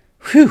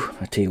 Whew,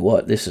 I tell you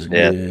what, this is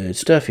Yeah. good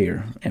stuff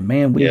here. And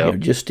man, we Yep. are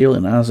just still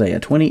in Isaiah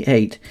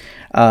 28,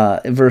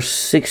 verse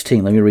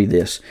 16. Let me read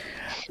this.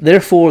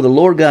 Therefore the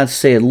Lord God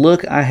said,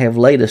 Look, I have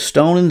laid a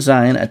stone in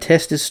Zion, a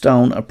tested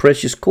stone, a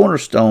precious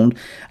cornerstone,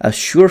 a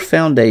sure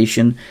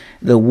foundation.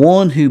 The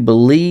one who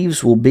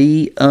believes will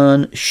be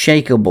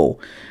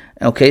unshakable.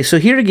 Okay, so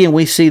here again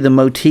we see the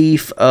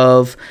motif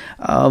of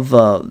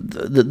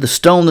the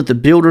stone that the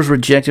builders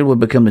rejected would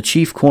become the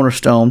chief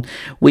cornerstone.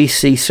 We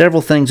see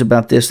several things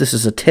about this. This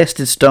is a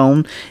tested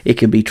stone. It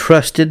can be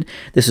trusted.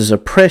 This is a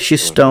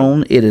precious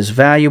stone. It is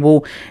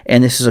valuable.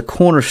 And this is a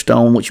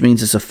cornerstone, which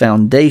means it's a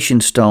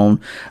foundation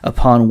stone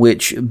upon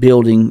which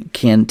building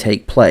can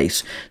take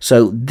place.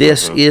 So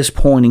this is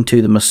pointing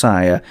to the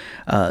Messiah,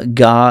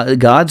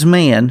 God's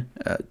man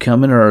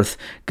come in earth,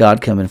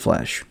 God come in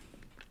flesh.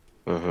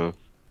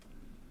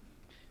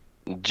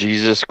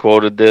 Jesus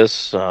quoted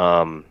this.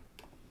 You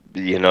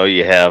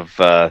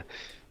have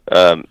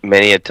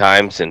many a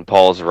times in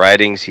Paul's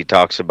writings, he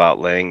talks about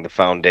laying the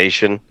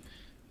foundation,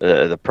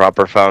 the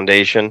proper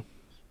foundation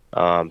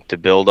to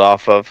build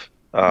off of.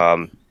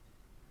 So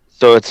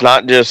it's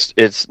not just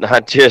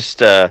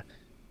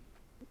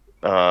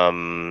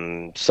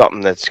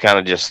something that's kind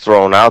of just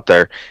thrown out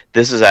there.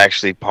 This is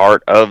actually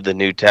part of the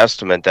New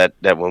Testament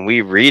that when we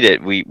read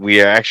it,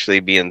 we are actually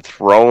being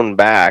thrown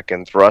back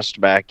and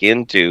thrust back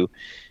into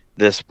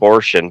this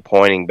portion,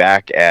 pointing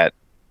back at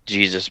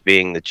Jesus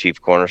being the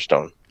chief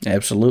cornerstone.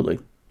 Absolutely.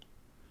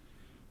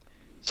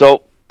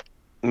 So,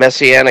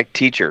 Messianic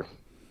teacher.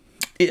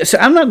 So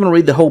I'm not going to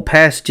read the whole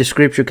passage of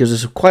Scripture because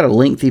it's quite a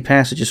lengthy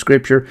passage of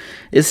Scripture.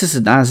 This is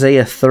in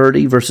Isaiah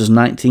 30, verses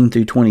 19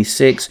 through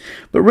 26.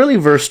 But really,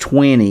 verse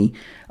 20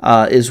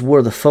 is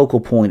where the focal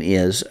point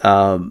is.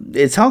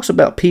 It talks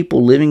about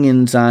people living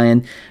in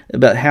Zion,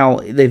 about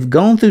how they've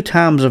gone through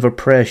times of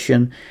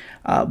oppression,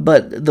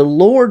 but the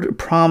Lord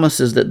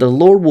promises that the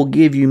Lord will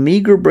give you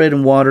meager bread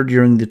and water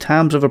during the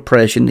times of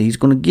oppression. He's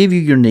going to give you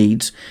your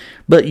needs,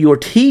 but your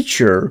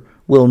teacher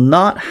will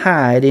not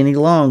hide any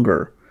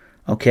longer.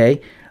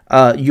 Okay?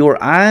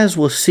 Your eyes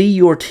will see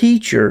your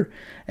teacher,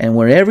 and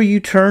whenever you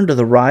turn to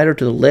the right or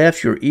to the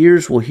left, your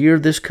ears will hear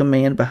this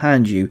command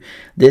behind you.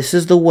 This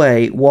is the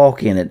way,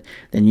 walk in it.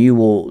 Then you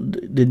will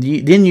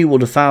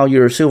defile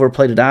your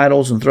silver-plated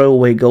idols and throw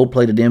away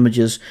gold-plated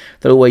images,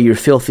 throw away your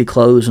filthy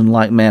clothes in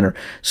like manner.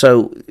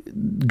 So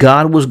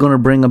God was going to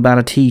bring about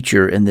a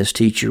teacher, and this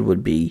teacher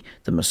would be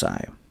the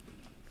Messiah.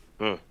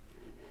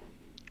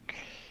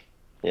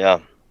 Yeah.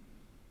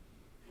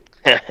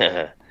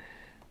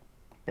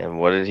 And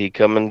what did he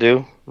come and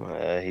do?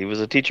 He was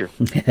a teacher.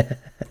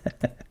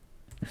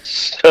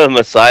 So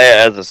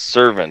Messiah as a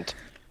servant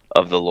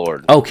of the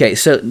Lord. Okay,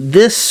 so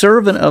this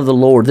servant of the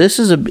Lord, this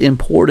is an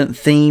important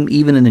theme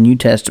even in the New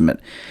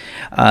Testament.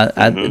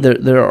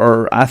 There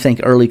are, I think,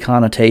 early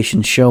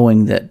connotations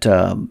showing that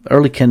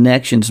early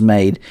connections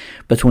made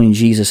between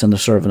Jesus and the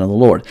servant of the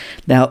Lord.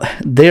 Now,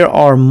 there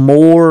are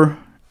more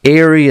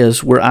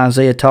areas where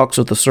Isaiah talks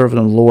with the servant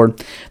of the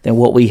Lord than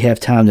what we have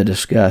time to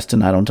discuss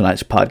tonight on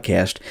tonight's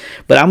podcast.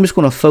 But I'm just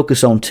going to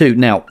focus on two.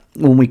 Now,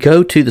 when we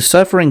go to the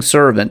suffering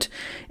servant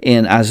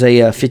in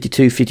Isaiah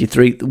 52,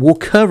 53, we'll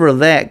cover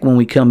that when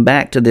we come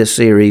back to this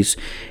series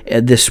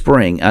this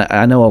spring.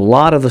 I know a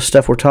lot of the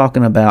stuff we're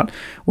talking about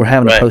we're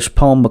having to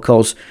postpone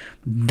because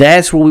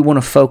that's where we want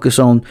to focus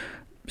on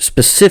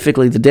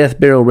specifically the death,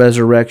 burial,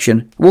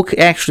 resurrection. We'll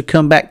actually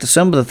come back to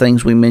some of the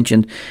things we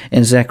mentioned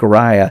in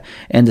Zechariah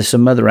and to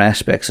some other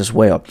aspects as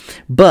well.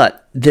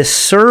 But this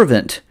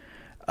servant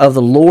of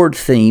the Lord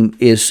theme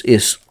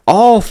is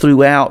all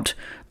throughout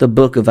the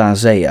book of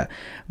Isaiah.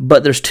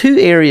 But there's two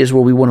areas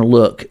where we want to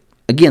look.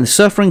 Again, the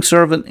suffering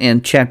servant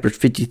in chapters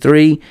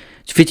 52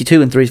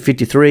 and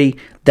 53,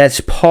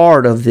 that's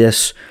part of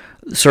this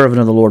servant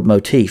of the Lord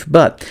motif.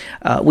 But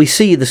we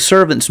see the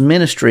servant's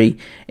ministry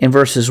in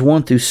verses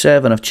 1 through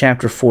 7 of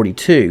chapter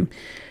 42.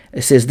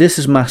 It says, This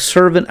is my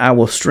servant, I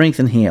will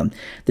strengthen him.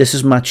 This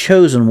is my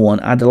chosen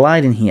one, I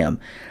delight in him.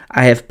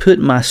 I have put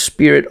my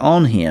spirit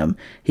on him.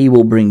 He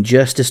will bring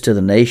justice to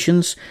the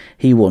nations.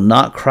 He will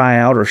not cry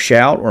out or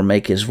shout or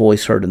make his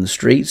voice heard in the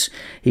streets.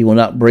 He will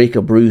not break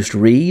a bruised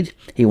reed.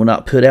 He will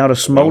not put out a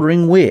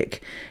smoldering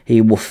wick.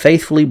 He will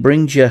faithfully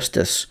bring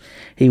justice.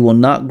 He will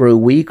not grow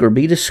weak or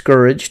be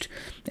discouraged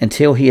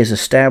until he has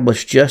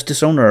established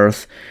justice on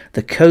earth.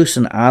 The coasts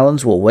and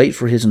islands will wait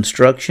for his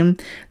instruction.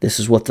 This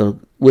is what God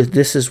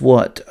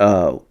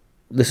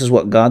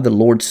the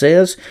Lord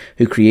says,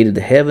 who created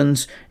the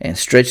heavens and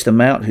stretched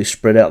them out, who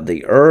spread out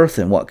the earth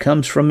and what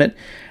comes from it.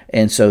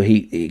 And so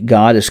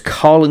God is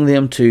calling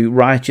them to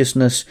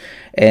righteousness,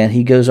 and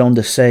he goes on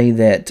to say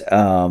that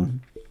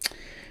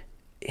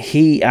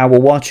I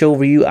will watch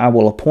over you, I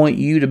will appoint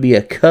you to be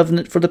a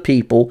covenant for the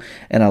people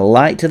and a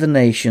light to the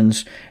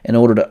nations, in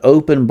order to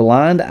open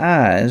blind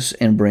eyes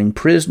and bring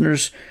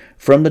prisoners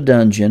from the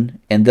dungeon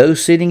and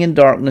those sitting in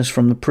darkness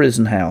from the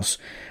prison house.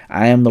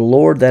 I am the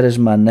Lord, that is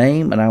my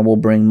name, and I will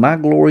bring my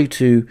glory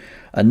to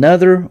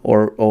another,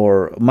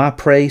 or my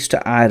praise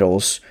to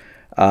idols.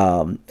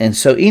 And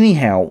so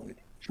anyhow,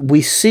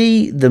 we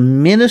see the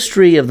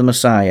ministry of the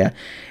Messiah,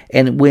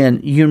 And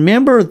when you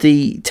remember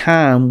the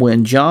time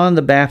when John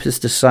the Baptist's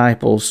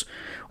disciples,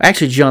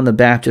 actually John the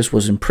Baptist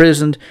was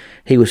imprisoned,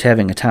 he was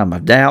having a time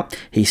of doubt,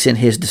 he sent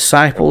his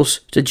disciples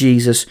to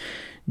Jesus.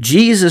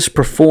 Jesus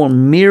performed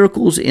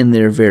miracles in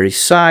their very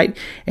sight,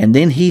 and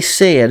then he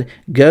said,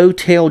 go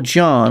tell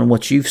John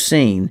what you've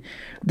seen,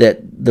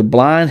 that the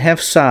blind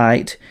have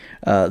sight,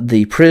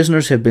 the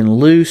prisoners have been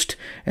loosed,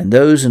 and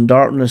those in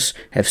darkness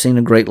have seen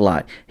a great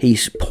light.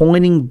 He's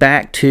pointing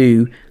back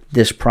to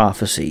this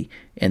prophecy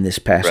in this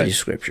passage of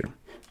Scripture.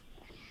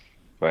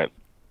 Right.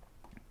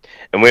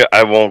 And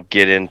I won't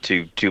get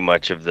into too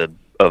much of the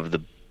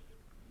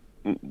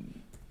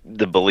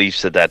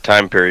beliefs at that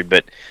time period,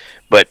 but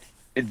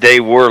they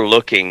were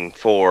looking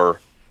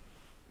for.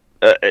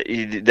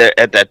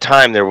 At that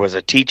time, there was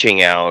a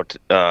teaching out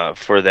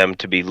for them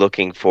to be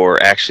looking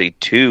for actually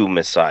two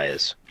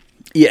messiahs.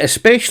 Yeah,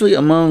 especially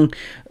among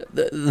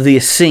the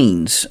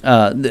Essenes.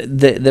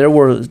 There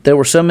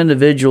were some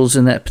individuals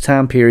in that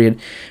time period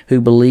who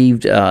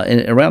believed,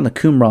 around the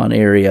Qumran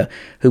area,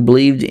 who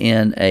believed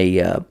in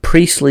a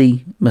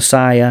priestly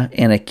Messiah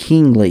and a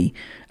king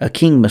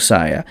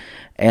Messiah.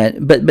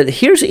 But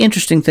here's the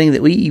interesting thing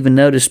that we even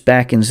noticed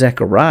back in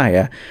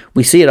Zechariah.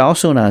 We see it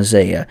also in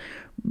Isaiah.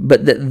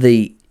 But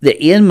the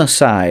end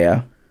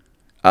Messiah,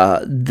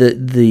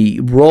 the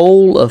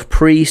role of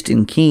priest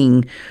and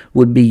king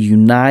would be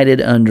united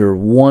under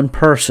one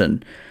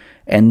person,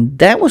 and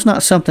that was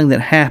not something that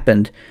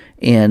happened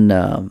in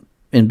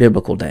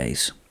biblical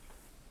days.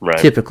 Right.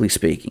 Typically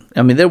speaking,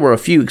 I mean there were a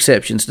few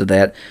exceptions to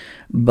that,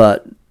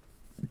 but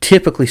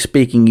typically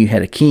speaking, you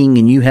had a king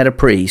and you had a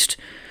priest.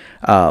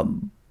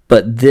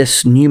 But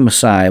this new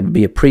Messiah would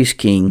be a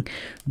priest-king,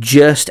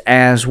 just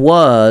as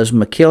was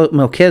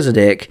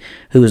Melchizedek,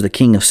 who was the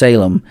king of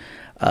Salem,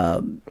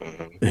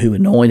 who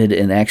anointed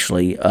and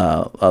actually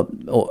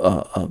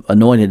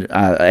anointed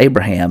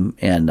Abraham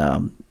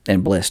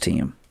and blessed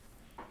him.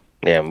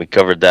 Yeah, and we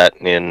covered that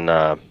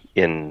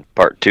in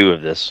part 2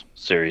 of this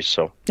series.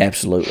 So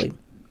absolutely.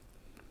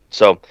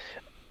 So,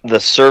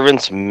 the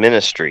servant's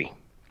ministry.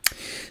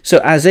 So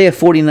Isaiah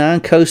 49,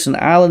 coasts and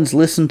islands,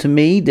 listen to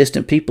me.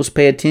 Distant peoples,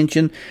 pay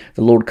attention.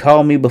 The Lord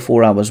called me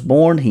before I was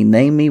born. He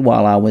named me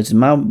while I was in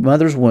my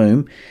mother's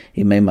womb.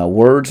 He made my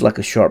words like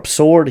a sharp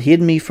sword,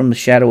 hid me from the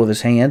shadow of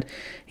his hand.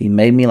 He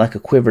made me like a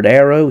quivered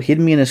arrow,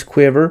 hid me in his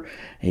quiver.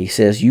 He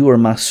says, you are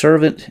my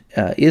servant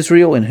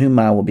Israel, in whom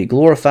I will be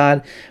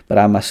glorified. But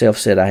I myself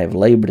said, I have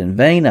labored in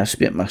vain. I've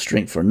spent my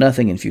strength for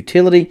nothing in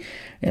futility.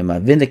 And my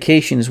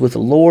vindication is with the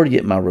Lord,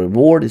 yet my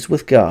reward is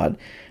with God.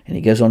 And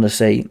he goes on to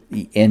say,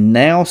 and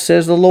now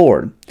says the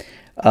Lord,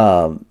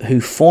 who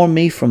formed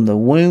me from the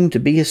womb to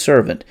be his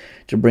servant,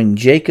 to bring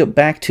Jacob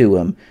back to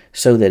him,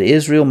 so that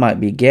Israel might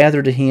be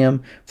gathered to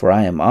him. For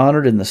I am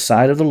honored in the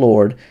sight of the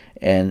Lord,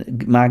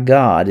 and my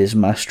God is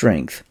my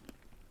strength.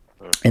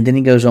 And then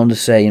he goes on to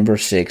say in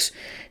verse 6,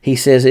 he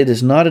says, it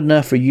is not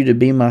enough for you to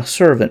be my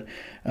servant,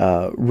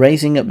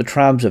 raising up the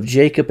tribes of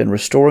Jacob and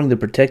restoring the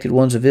protected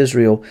ones of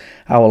Israel.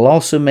 I will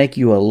also make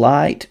you a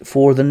light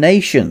for the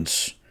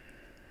nations.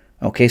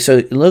 Okay,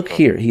 so look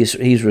here. He's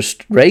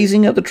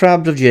raising up the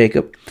tribes of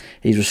Jacob.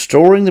 He's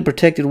restoring the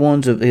protected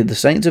ones of the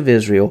saints of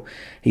Israel.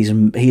 He's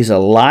a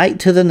light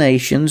to the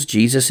nations.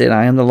 Jesus said,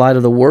 I am the light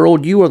of the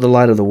world. You are the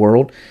light of the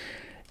world.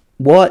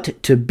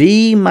 What? To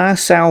be my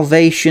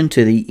salvation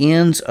to the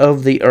ends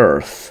of the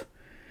earth.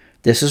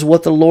 This is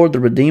what the Lord, the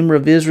Redeemer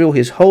of Israel,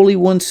 his Holy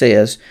One,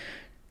 says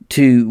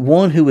to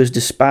one who is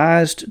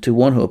despised, to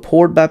one who is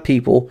abhorred by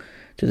people,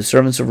 to the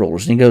servants of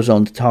rulers. And he goes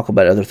on to talk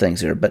about other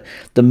things there. But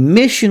the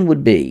mission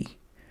would be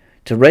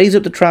to raise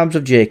up the tribes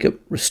of Jacob,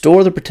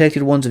 restore the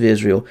protected ones of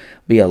Israel,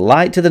 be a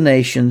light to the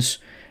nations,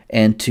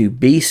 and to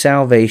be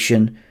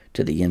salvation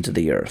to the ends of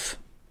the earth.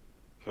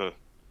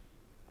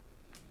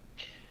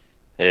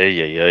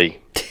 Hey.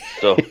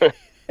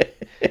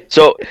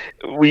 So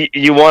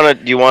you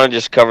want to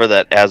just cover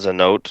that as a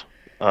note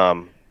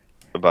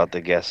about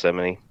the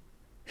Gethsemane?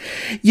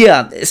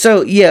 Yeah.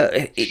 So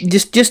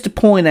just to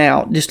point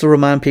out, just to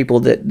remind people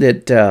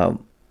that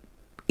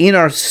in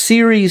our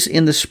series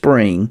in the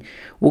spring,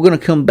 we're going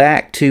to come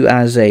back to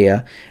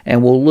Isaiah,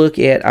 and we'll look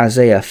at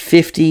Isaiah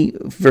 50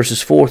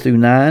 verses 4 through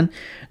 9,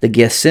 the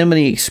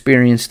Gethsemane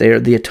experience there,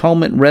 the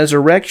atonement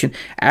resurrection.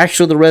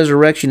 Actually, the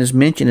resurrection is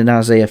mentioned in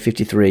Isaiah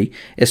 53.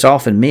 It's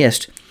often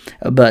missed,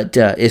 but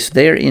it's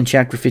there in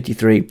chapter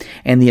 53.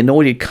 And the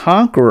anointed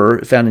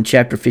conqueror found in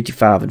chapter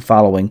 55 and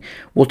following.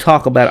 We'll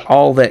talk about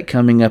all that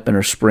coming up in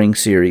our spring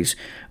series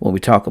when we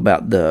talk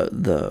about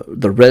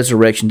the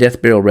resurrection, death,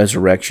 burial,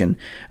 resurrection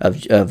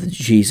of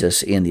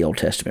Jesus in the Old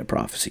Testament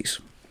prophecies.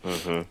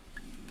 Mm-hmm.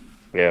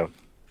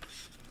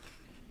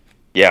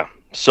 Yeah.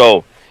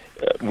 So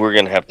we're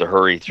going to have to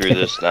hurry through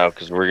this now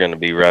because we're going to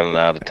be running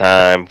out of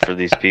time for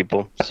these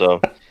people. So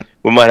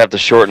we might have to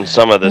shorten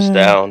some of this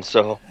down.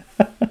 So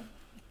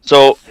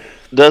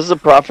does the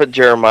prophet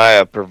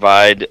Jeremiah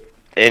provide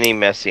any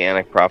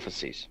messianic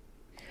prophecies?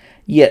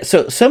 Yeah,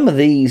 so some of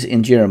these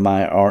in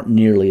Jeremiah aren't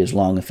nearly as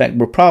long. In fact,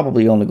 we're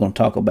probably only going to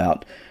talk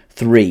about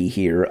 3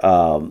 here.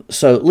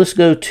 So let's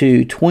go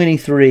to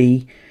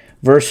 23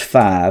 verse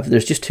 5.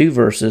 There's just two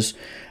verses.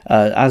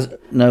 I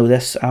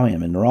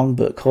am in the wrong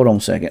book. Hold on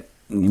a second.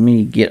 Let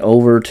me get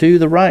over to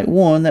the right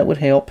one. That would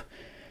help.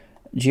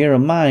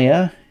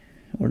 Jeremiah.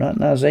 We're not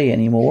in Isaiah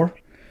anymore.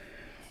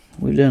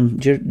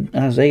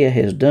 Isaiah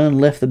has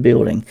left the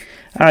building.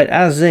 All right,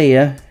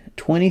 Isaiah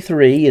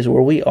 23 is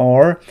where we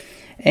are.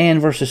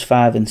 And verses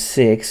 5 and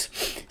 6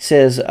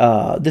 says,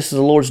 this is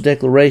the Lord's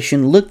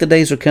declaration. Look, the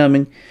days are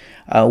coming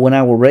when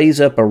I will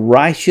raise up a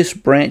righteous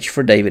branch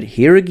for David.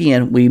 Here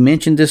again, we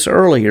mentioned this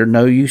earlier.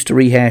 No use to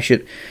rehash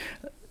it.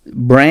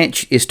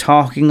 Branch is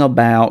talking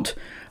about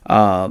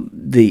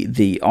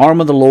the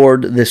arm of the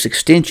Lord, this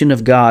extension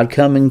of God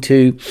coming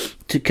to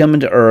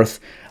earth.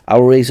 I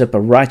will raise up a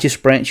righteous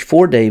branch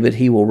for David.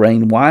 He will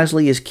reign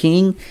wisely as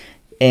king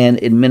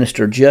and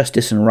administer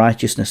justice and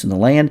righteousness in the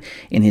land.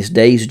 In his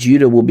days,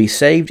 Judah will be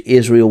saved.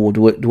 Israel will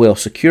dwell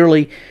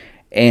securely.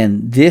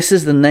 And this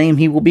is the name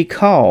he will be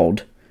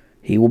called.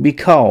 He will be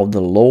called,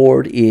 the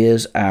Lord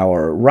is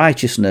our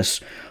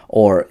righteousness,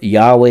 or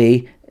Yahweh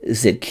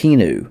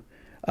Zidkenu.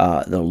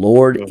 The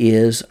Lord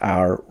is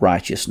our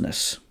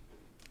righteousness.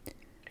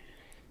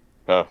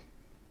 Huh.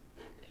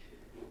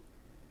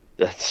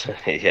 That's,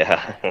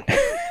 yeah.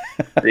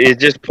 It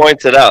just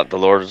points it out. The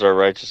Lord is our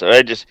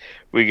righteousness.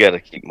 We got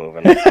to keep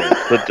moving. But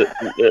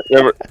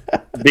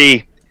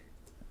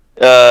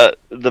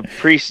the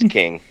priest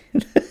king.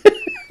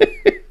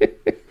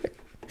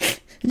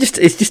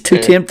 It's just too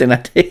tempting, I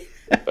tell you.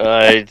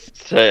 I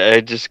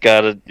just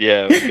gotta,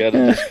 yeah, we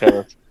gotta just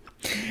kind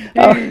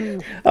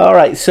of. All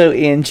right, so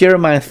in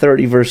Jeremiah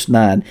 30, verse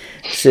 9,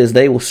 it says,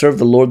 they will serve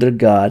the Lord their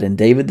God and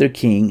David their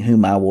king,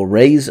 whom I will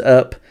raise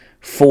up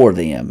for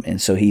them. And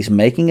so he's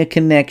making a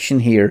connection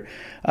here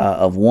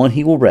of one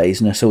he will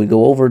raise. Now, so we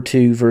go over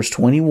to verse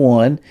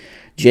 21.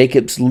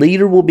 Jacob's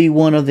leader will be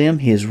one of them.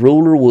 His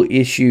ruler will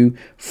issue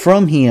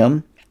from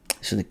him.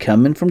 So they're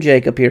coming from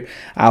Jacob here.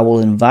 I will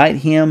invite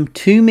him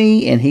to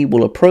me, and he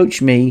will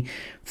approach me.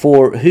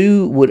 For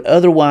who would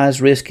otherwise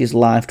risk his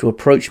life to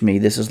approach me?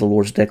 This is the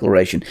Lord's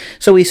declaration.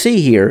 So we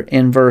see here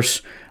in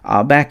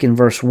back in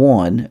verse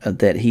 1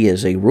 that he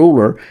is a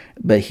ruler,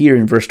 but here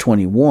in verse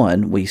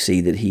 21 we see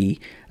that he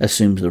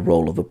assumes the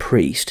role of a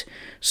priest.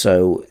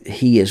 So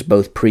he is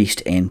both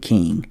priest and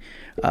king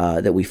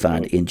that we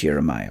find in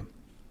Jeremiah.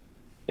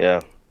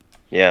 Yeah,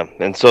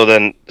 and so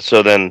then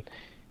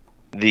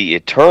the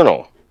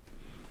eternal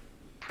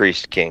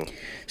priest king.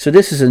 So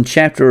this is in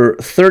chapter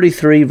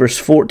 33, verse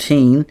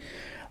 14.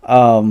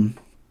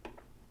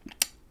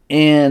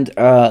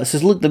 It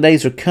says, look, the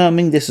days are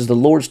coming. This is the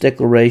Lord's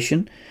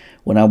declaration,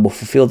 when I will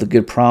fulfill the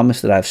good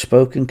promise that I've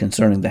spoken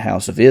concerning the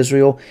house of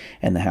Israel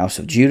and the house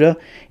of Judah.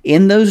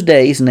 In those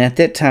days and at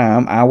that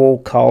time, I will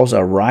cause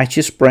a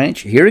righteous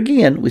branch. Here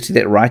again, we see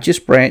that righteous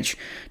branch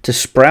to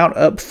sprout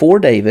up for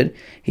David.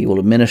 He will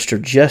administer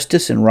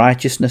justice and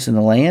righteousness in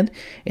the land.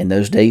 In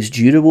those days,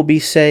 Judah will be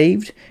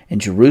saved,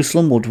 and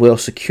Jerusalem will dwell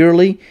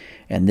securely.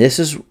 And this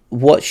is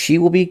what she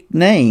will be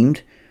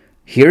named.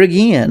 Here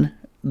again,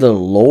 the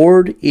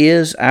Lord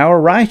is our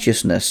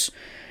righteousness.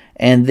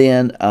 And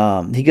then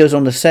he goes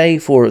on to say,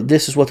 for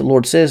this is what the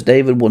Lord says,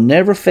 David will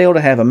never fail to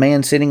have a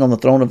man sitting on the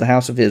throne of the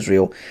house of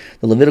Israel.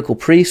 The Levitical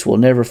priests will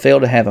never fail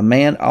to have a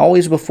man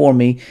always before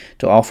me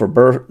to offer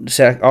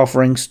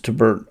offerings, to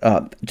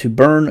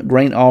burn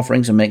grain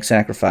offerings and make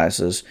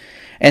sacrifices.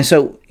 And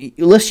so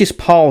let's just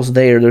pause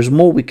there. There's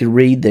more we could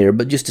read there,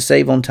 but just to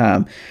save on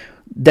time,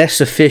 that's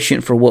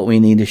sufficient for what we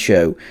need to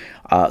show.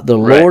 The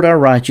Lord our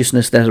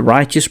righteousness, that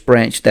righteous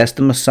branch, that's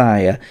the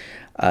Messiah.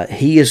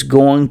 He is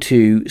going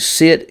to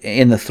sit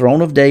in the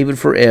throne of David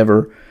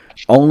forever.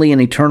 Only an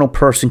eternal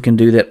person can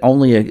do that.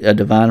 Only a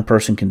divine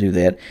person can do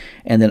that.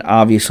 And then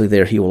obviously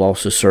there he will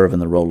also serve in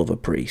the role of a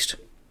priest.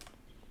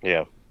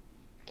 Yeah.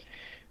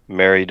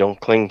 Mary, don't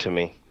cling to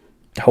me.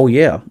 Oh,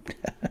 yeah.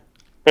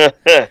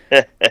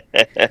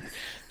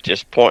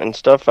 Just pointing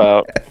stuff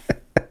out.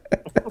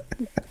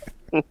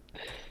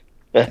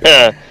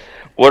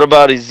 What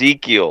about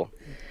Ezekiel?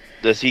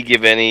 Does he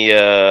give any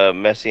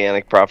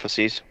messianic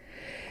prophecies?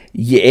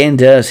 Yeah, and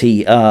does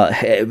he?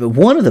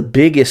 One of the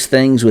biggest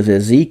things with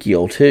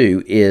Ezekiel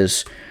too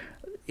is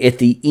at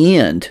the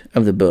end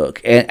of the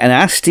book, and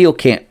I still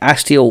can't. I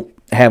still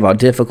have a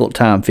difficult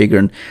time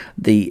figuring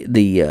the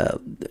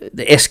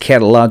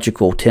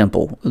eschatological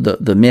temple,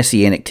 the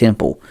messianic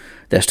temple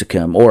that's to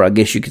come, or I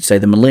guess you could say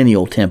the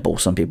millennial temple.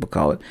 Some people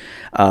call it.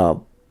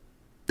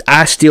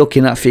 I still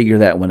cannot figure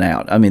that one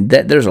out. I mean,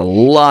 there's a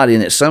lot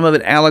in it. Some of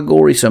it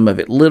allegory, some of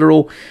it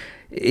literal.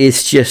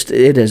 It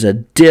is a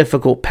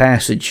difficult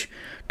passage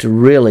to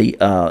really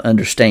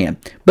understand.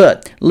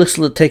 But let's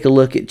take a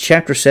look at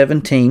chapter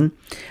 17.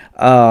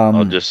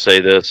 I'll just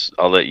say this.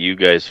 I'll let you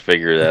guys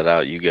figure that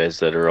out. You guys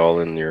that are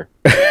all in your...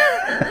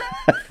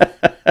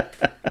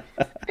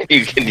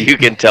 You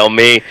can tell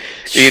me.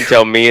 You can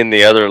tell me and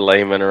the other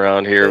layman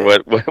around here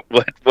what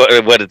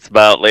it's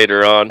about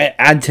later on.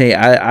 I'd tell you,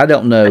 I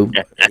don't know.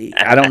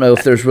 I don't know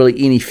if there's really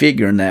any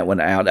figuring that one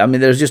out. I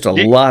mean, there's just a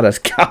lot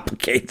of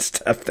complicated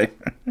stuff there.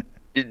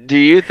 Do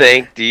you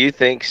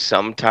think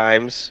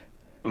sometimes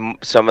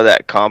some of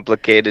that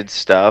complicated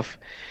stuff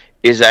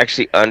is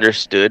actually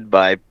understood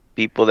by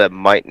people that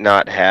might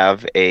not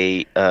have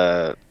a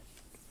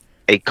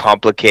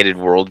complicated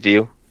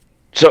worldview.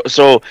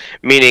 So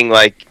meaning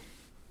like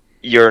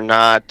you're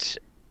not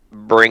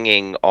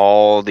bringing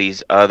all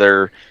these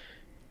other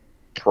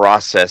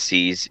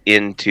processes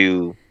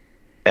into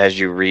as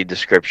you read the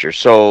scripture.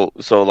 So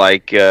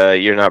like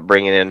you're not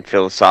bringing in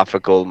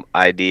philosophical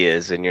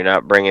ideas, and you're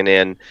not bringing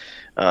in,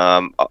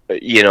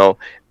 you know,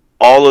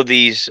 all of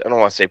these. I don't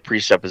want to say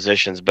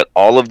presuppositions, but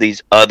all of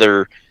these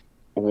other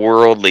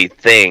worldly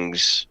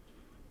things.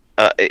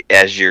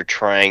 As you're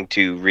trying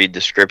to read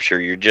the scripture,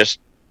 you're just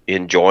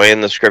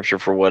enjoying the scripture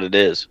for what it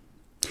is.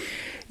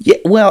 Yeah,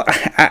 well,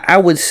 I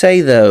would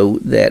say though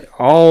that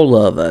all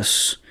of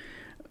us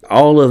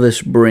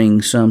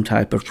bring some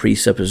type of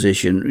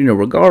presupposition,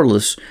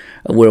 regardless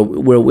of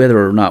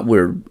whether or not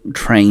we're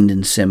trained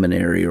in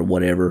seminary or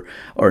whatever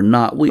or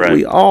not.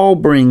 We all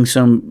bring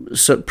some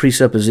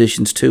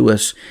presuppositions to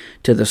us,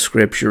 to the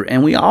scripture,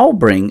 and we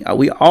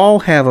all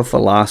have a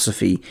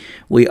philosophy,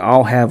 we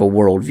all have a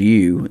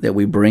worldview that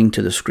we bring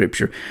to the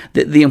scripture.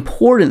 The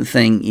important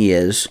thing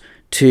is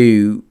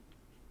to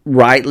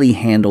rightly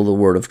handle the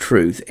word of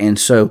truth. And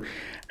so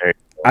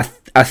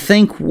I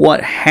think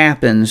what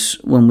happens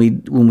when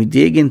we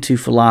dig into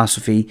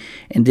philosophy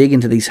and dig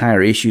into these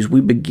higher issues, we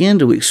begin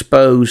to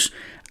expose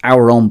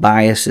our own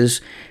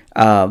biases.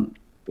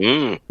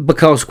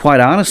 Because quite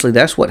honestly,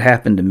 that's what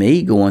happened to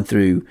me going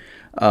through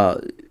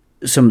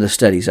some of the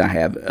studies I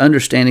have,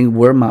 understanding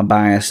where my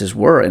biases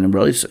were, and I'm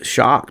really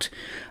shocked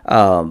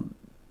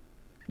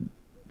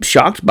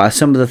by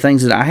some of the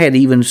things that I had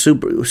even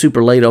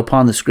super laid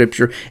upon the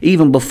scripture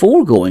even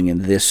before going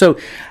into this. So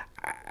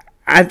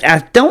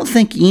I don't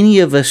think any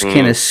of us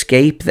can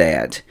escape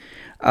that.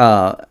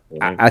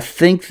 I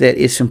think that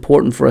it's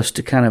important for us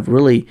to kind of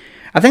really.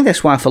 I think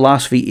that's why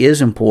philosophy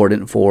is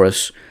important for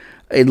us,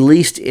 at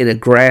least in a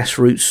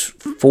grassroots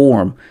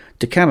form,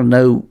 to kind of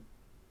know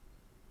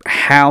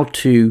how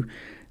to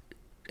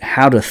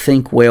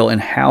think well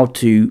and how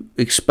to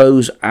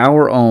expose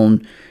our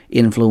own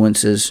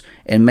influences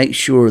and make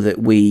sure that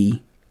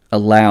we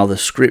allow the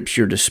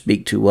scripture to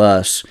speak to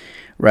us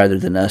rather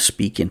than us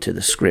speaking to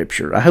the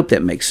scripture. I hope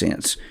that makes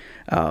sense.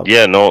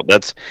 Yeah, no,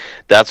 that's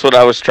what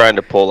I was trying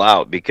to pull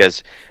out,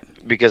 because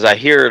I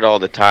hear it all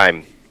the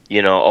time.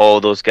 Oh,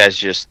 those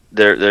guys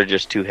they're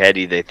just too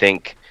heady. They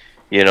think,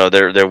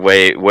 they're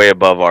way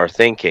above our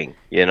thinking.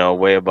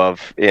 Way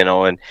above.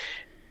 And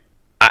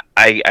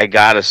I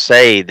gotta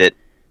say that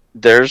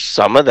there's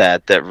some of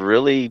that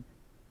really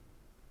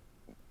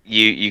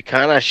you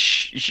kind of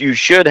you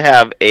should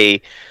have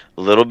a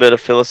little bit of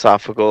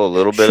philosophical, a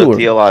little bit of Sure.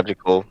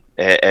 theological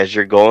as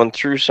you're going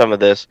through some of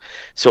this.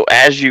 So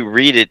as you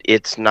read it,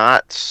 it's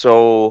not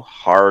so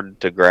hard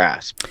to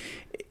grasp.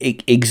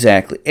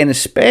 Exactly. And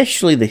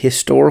especially the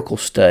historical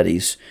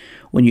studies,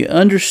 when you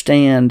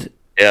understand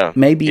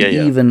maybe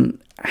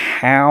even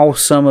how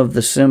some of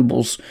the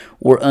symbols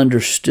were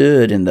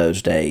understood in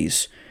those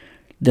days,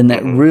 then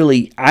that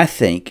really, I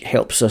think,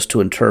 helps us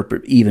to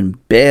interpret even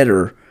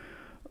better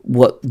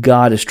what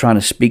God is trying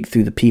to speak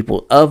through the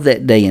people of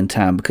that day and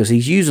time, because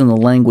he's using the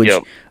language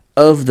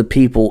of the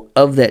people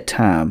of that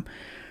time.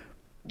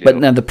 But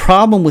now the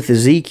problem with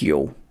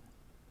Ezekiel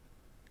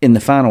in the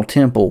final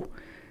temple,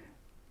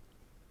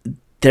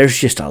 there's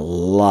just a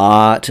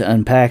lot to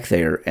unpack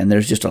there, and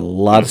there's just a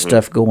lot of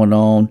stuff going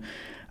on.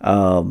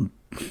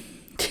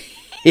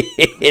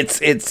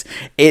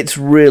 It's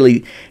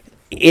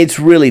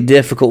really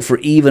difficult for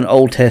even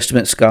Old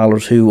Testament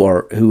scholars who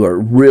are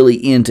really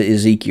into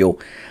Ezekiel.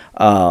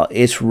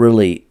 It's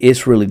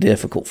really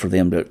difficult for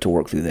them to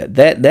work through that.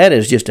 That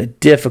is just a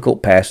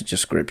difficult passage of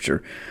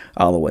scripture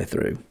all the way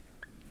through.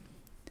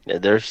 Yeah,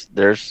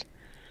 there's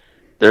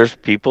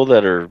people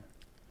that are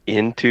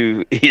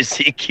into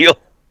Ezekiel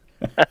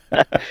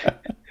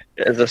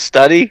as a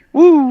study.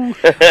 Woo!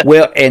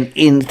 Well, and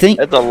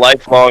that's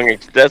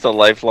a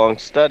lifelong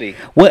study.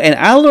 Well, and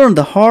I learned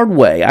the hard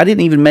way. I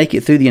didn't even make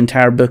it through the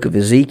entire book of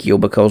Ezekiel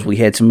because we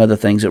had some other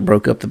things that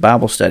broke up the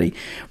Bible study.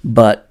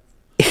 But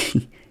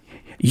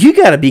you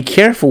got to be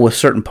careful with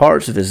certain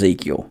parts of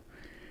Ezekiel.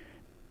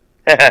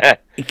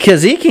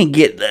 Because it can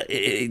get,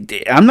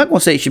 I'm not going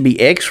to say it should be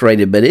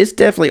X-rated, but it's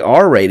definitely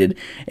R-rated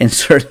in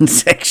certain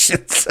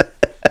sections.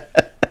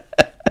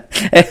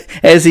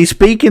 As he's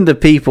speaking to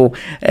people,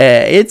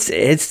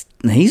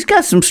 he's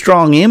got some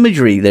strong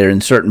imagery there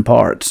in certain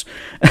parts.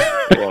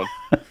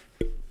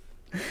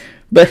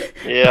 But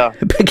yeah,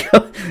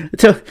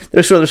 so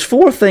there's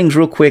four things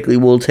real quickly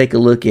we'll take a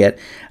look at.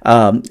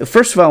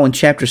 First of all, in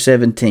chapter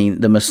 17,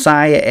 the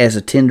Messiah as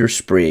a tender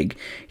sprig.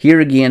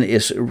 Here again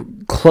is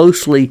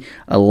closely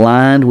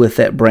aligned with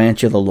that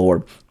branch of the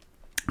Lord.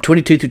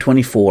 22 through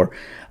 24.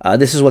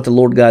 This is what the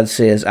Lord God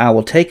says. I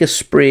will take a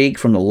sprig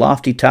from the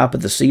lofty top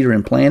of the cedar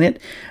and plant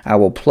it. I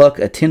will pluck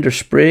a tender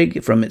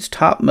sprig from its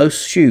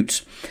topmost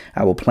shoots.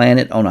 I will plant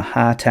it on a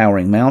high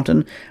towering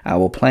mountain. I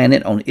will plant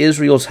it on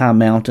Israel's high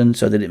mountain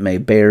so that it may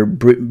bear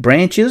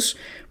branches,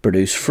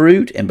 produce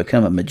fruit, and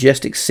become a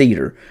majestic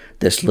cedar.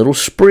 This little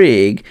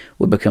sprig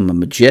will become a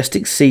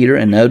majestic cedar,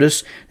 and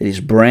notice that it's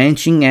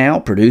branching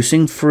out,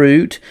 producing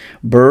fruit.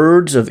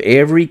 Birds of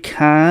every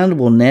kind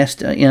will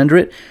nest under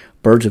it.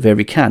 Birds of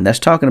every kind. That's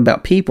talking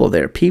about people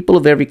there. People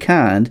of every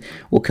kind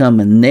will come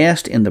and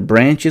nest in the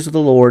branches of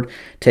the Lord,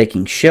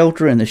 taking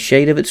shelter in the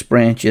shade of its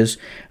branches.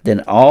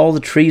 Then all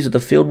the trees of the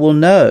field will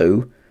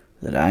know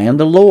that I am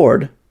the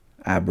Lord.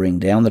 I bring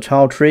down the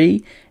tall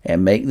tree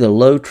and make the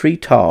low tree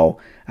tall.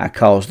 I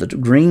cause the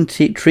green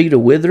tree to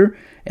wither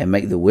and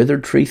make the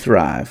withered tree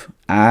thrive.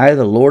 I,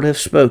 the Lord, have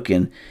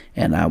spoken,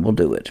 and I will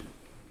do it.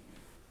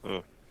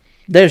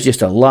 There's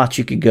just a lot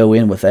you could go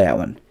in with that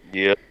one.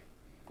 Yep.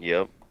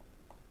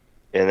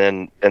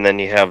 And then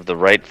you have the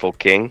rightful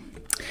king.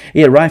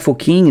 Yeah, rightful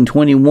king in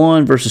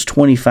 21, verses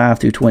 25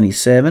 through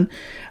 27.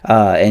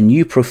 And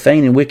you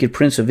profane and wicked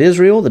prince of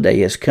Israel, the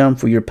day has come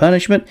for your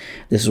punishment.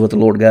 This is what the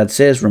Lord God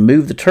says.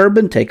 Remove the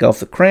turban, take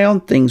off the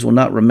crown. Things will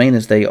not remain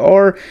as they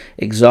are.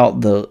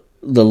 Exalt the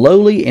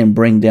lowly and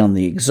bring down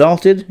the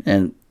exalted.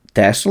 And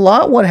that's a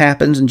lot what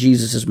happens in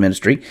Jesus'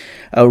 ministry.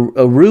 A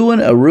ruin,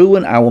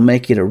 I will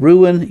make it a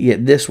ruin.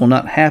 Yet this will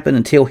not happen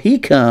until he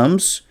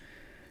comes,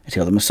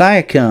 until the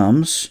Messiah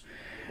comes.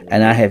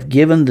 And I have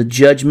given the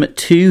judgment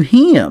to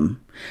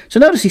him. So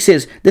notice he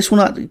says, this will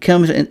not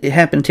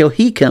happen until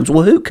he comes.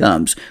 Well, who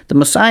comes? The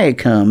Messiah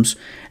comes,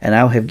 and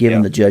I have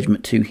given the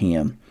judgment to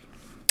him.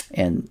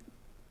 And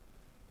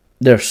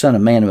there are Son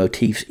of Man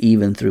motifs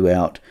even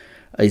throughout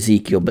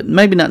Ezekiel, but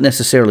maybe not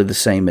necessarily the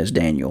same as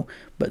Daniel,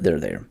 but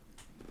they're there.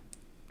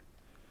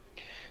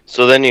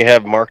 So then you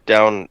have marked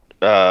down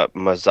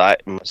Messiah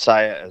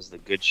as the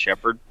Good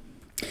Shepherd.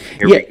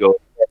 Here we go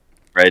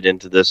right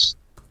into this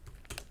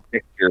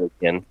picture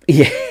again.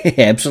 Yeah,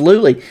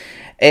 absolutely.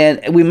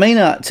 And we may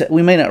not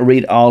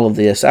read all of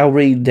this. I'll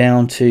read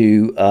down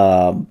to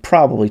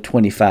probably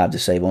 25 to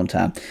save on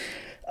time.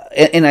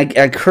 And I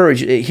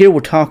encourage, here we're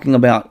talking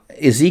about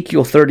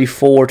Ezekiel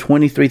 34,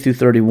 23 through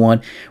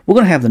 31. We're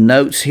going to have the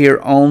notes here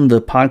on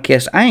the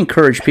podcast. I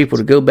encourage people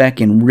to go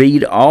back and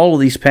read all of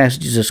these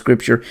passages of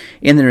Scripture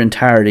in their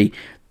entirety.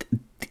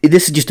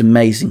 This is just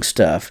amazing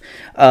stuff.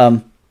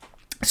 Back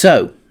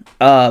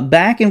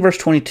in verse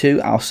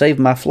 22, I'll save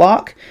my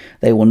flock.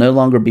 They will no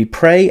longer be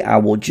prey. I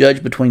will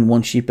judge between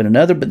one sheep and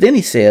another. But then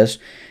he says,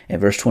 in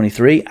verse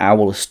 23, I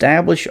will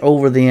establish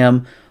over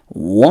them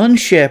one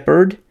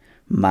shepherd,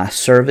 my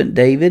servant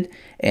David,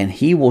 and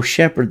he will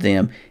shepherd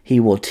them. He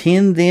will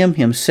tend them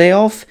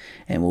himself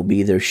and will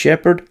be their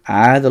shepherd.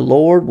 I, the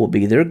Lord, will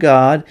be their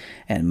God,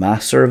 and my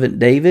servant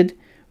David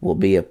will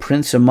be a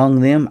prince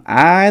among them.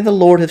 I, the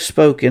Lord, have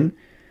spoken.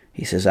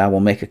 He says, I will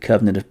make a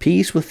covenant of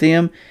peace with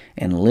them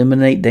and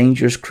eliminate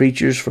dangerous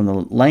creatures from the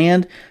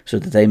land so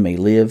that they may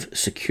live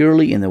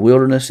securely in the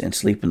wilderness and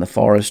sleep in the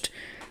forest.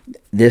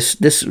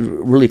 This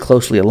really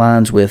closely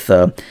aligns with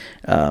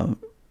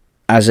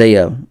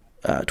Isaiah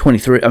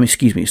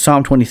 23.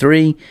 Psalm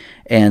 23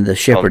 and the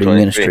shepherding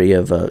ministry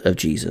of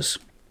Jesus.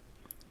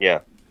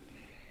 Yeah.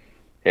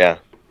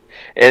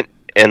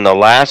 And the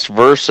last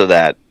verse of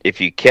that,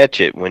 if you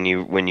catch it when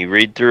you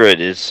read through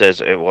it, it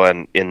says in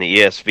the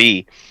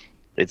ESV.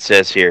 It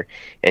says here,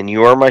 and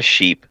you are my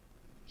sheep,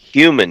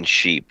 human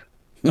sheep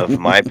of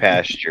my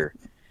pasture,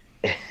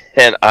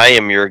 and I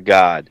am your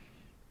God.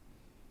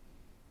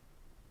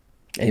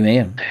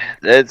 Amen.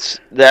 That's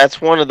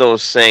one of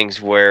those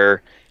things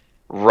where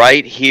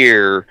right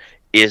here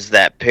is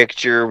that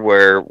picture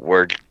where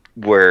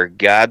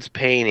God's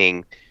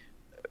painting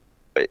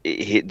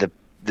the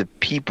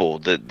people,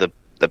 the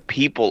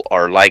people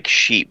are like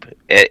sheep,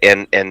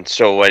 and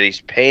so what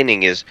he's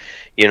painting is,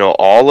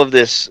 all of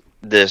this.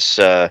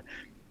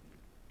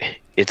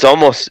 It's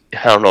almost,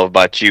 I don't know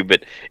about you,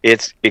 but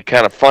it's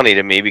kind of funny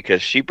to me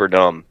because sheep are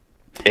dumb.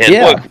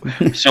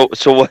 And so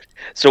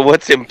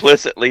what's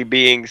implicitly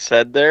being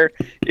said there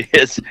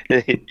is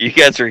you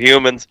guys are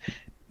humans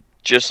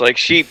just like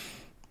sheep.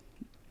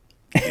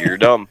 You're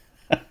dumb.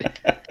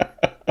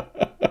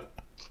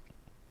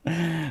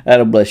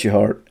 That'll bless your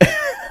heart.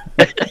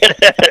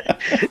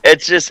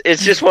 It's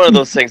just one of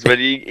those things. But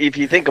if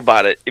you think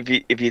about it,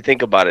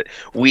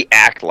 we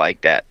act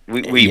like that.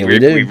 We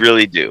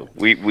really do.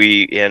 We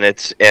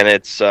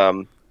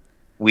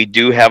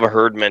do have a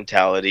herd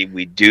mentality.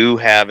 We do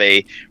have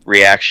a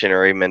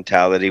reactionary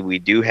mentality. We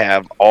do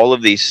have all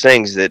of these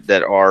things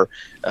that are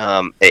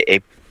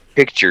a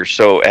picture.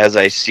 So as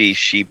I see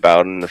sheep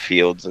out in the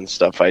fields and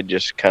stuff, I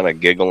just kind of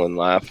giggle and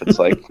laugh. It's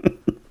like,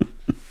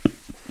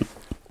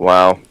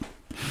 wow.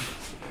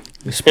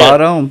 Spot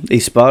on.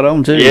 He's spot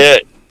on too. Yeah.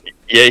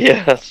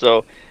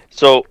 So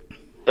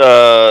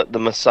the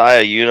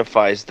Messiah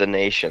unifies the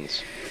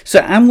nations. So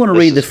I'm going to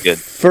read the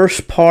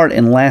first part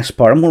and last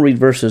part. I'm going to read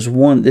verses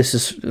 1. This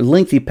is a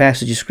lengthy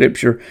passage of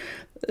Scripture.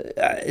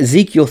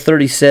 Ezekiel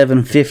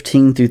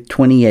 37:15 through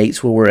 28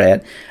 is where we're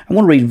at. I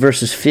want to read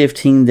verses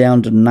 15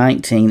 down to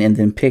 19 and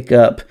then pick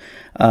up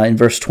in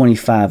verse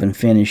 25 and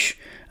finish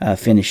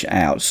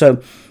out.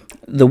 So,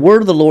 the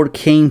word of the Lord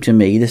came to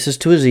me, this is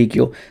to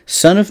Ezekiel,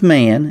 Son of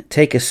man,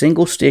 take a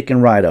single stick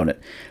and write on it,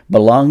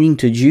 belonging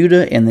to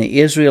Judah and the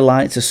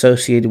Israelites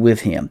associated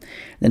with him.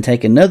 Then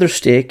take another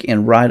stick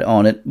and write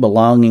on it,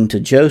 belonging to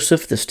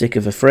Joseph, the stick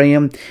of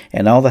Ephraim,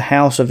 and all the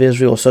house of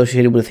Israel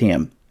associated with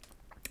him.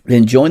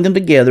 Then join them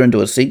together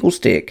into a single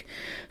stick,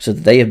 so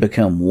that they have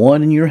become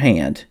one in your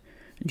hand,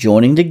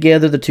 joining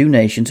together the two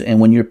nations.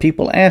 And when your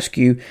people ask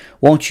you,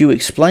 won't you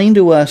explain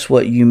to us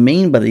what you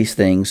mean by these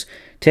things?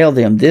 Tell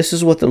them, this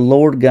is what the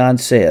Lord God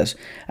says.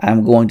 I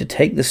am going to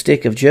take the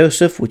stick of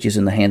Joseph, which is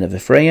in the hand of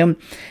Ephraim,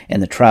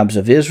 and the tribes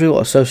of Israel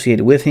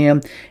associated with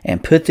him,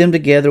 and put them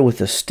together with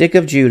the stick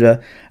of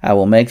Judah. I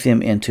will make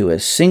them into a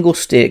single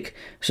stick,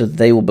 so that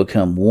they will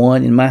become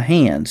one in my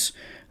hands.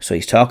 So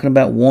he's talking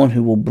about one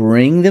who will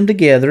bring them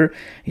together.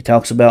 He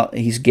talks about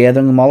he's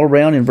gathering them all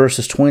around in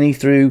verses 20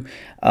 through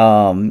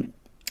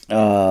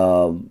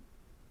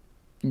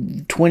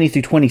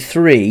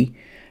 23,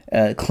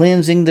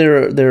 cleansing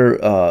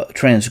their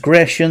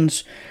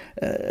transgressions,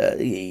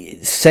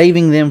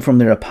 saving them from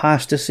their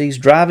apostasies,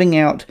 driving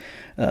out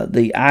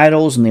the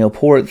idols and the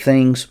abhorrent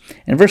things.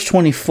 And verse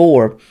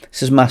 24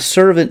 says, my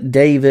servant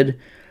David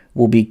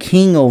will be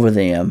king over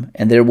them,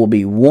 and there will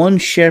be one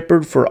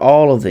shepherd for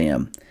all of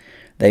them.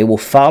 They will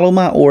follow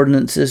my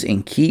ordinances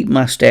and keep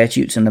my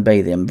statutes and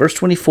obey them. Verse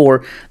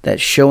 24,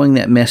 that's showing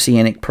that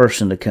Messianic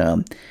person to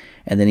come.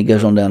 And then he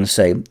goes on down to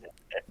say,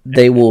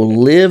 they will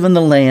live in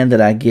the land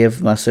that I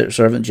give my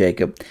servant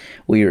Jacob,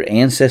 where your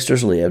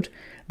ancestors lived.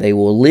 They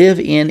will live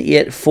in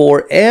it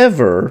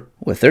forever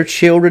with their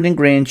children and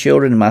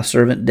grandchildren, and my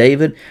servant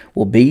David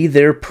will be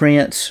their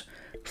prince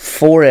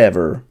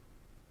forever.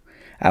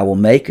 I will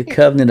make a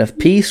covenant of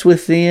peace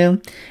with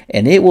them,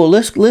 and it will,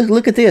 let's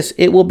look at this,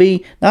 it will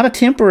be not a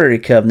temporary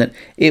covenant,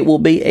 it will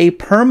be a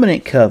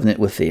permanent covenant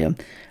with them.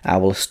 I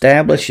will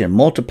establish and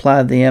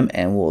multiply them,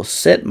 and will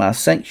set my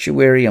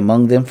sanctuary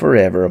among them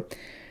forever.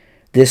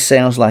 This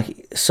sounds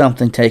like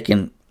something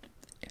taken,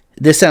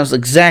 this sounds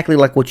exactly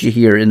like what you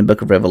hear in the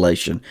book of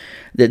Revelation.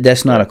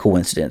 That's not a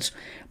coincidence.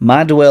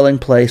 My dwelling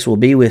place will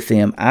be with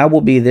them, I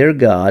will be their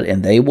God,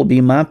 and they will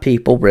be my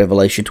people,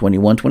 Revelation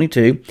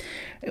 21:22.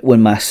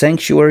 When my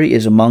sanctuary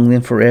is among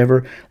them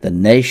forever, the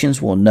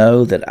nations will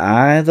know that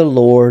I, the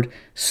Lord,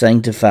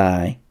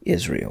 sanctify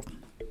Israel.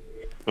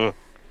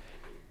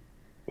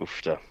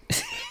 Oofta.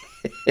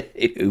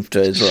 Oofta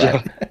is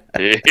right.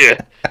 Yeah.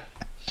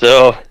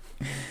 So,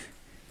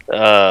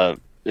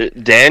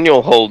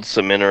 Daniel holds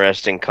some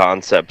interesting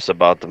concepts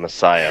about the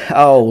Messiah.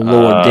 Oh,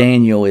 Lord,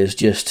 Daniel is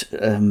just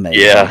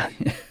amazing. Yeah.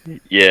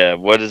 Yeah.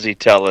 What does he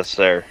tell us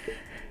there?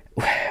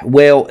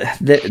 Well,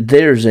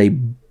 there's a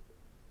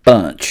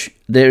bunch.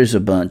 There's a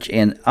bunch.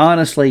 And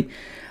honestly,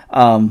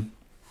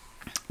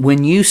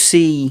 when you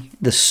see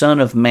the Son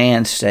of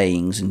Man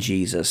sayings in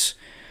Jesus,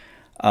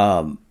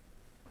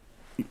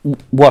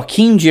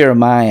 Joaquin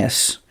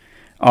Jeremias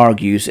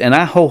argues, and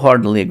I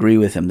wholeheartedly agree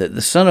with him, that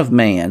the Son of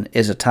Man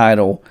is a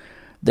title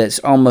that's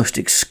almost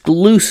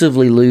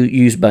exclusively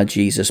used by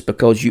Jesus,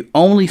 because you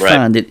only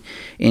find it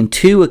in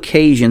two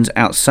occasions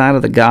outside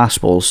of the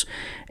Gospels,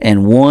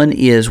 and one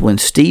is when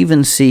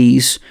Stephen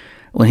sees,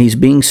 when he's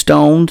being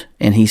stoned,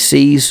 and he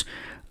sees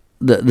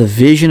the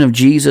vision of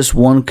Jesus,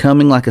 one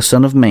coming like a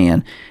son of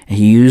man.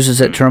 He uses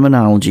that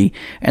terminology.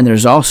 And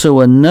there's also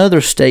another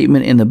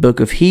statement in the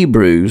book of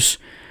Hebrews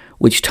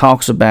which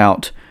talks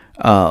about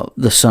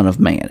the Son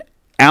of Man.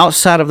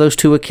 Outside of those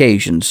two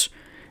occasions,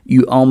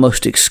 you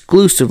almost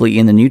exclusively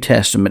in the New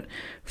Testament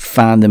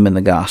find them in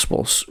the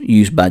Gospels,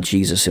 used by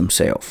Jesus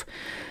himself.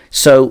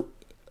 So,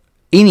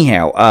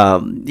 anyhow,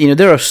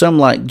 there are some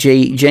like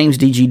James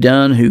D.G.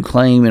 Dunn who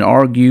claim and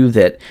argue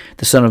that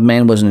the Son of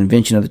Man was an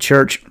invention of the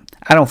church.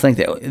 I don't think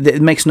that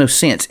it makes no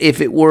sense.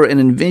 If it were an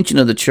invention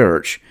of the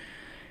church,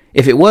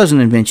 if it was an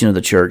invention of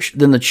the church,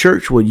 then the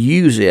church would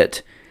use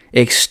it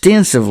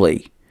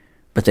extensively,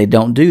 but they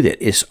don't do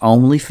that. It's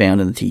only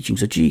found in the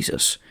teachings of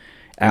Jesus,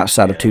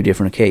 outside of two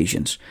different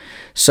occasions.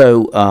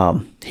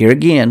 So here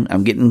again,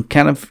 I'm getting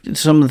kind of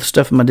some of the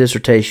stuff in my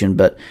dissertation,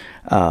 but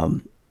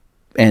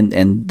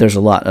and there's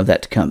a lot of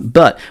that to come.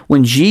 But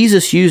when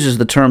Jesus uses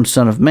the term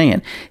Son of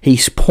Man,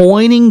 he's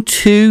pointing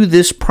to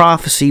this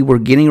prophecy we're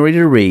getting ready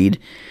to read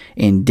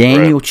in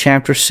Daniel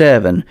chapter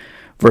 7,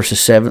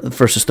 verses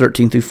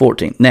 13 through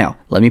 14. Now,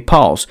 let me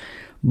pause.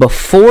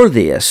 Before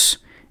this,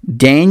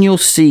 Daniel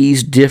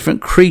sees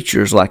different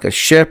creatures like a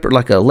shepherd,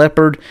 like a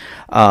leopard,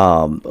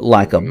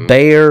 like a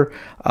bear,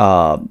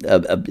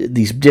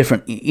 these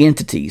different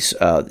entities.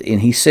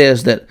 And he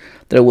says that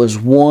there was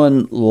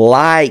one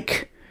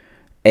like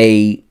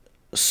a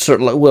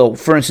certain, well,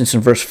 for instance,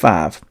 in verse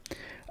 5,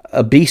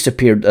 a beast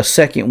appeared, a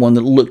second one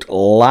that looked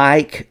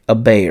like a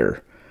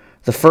bear.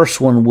 The first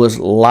one was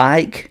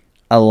like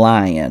a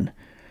lion.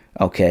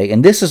 Okay,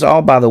 and this is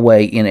all, by the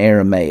way, in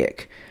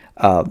Aramaic.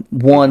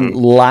 One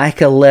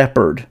like a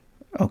leopard.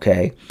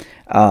 Okay,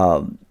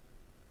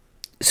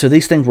 So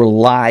these things were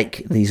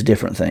like these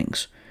different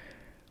things.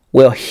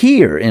 Well,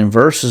 here in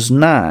verses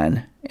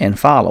 9 and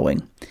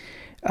following,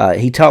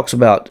 he talks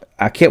about,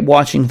 I kept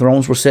watching,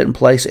 thrones were set in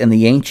place, and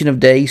the Ancient of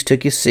Days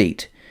took his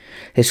seat.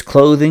 His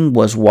clothing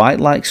was white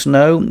like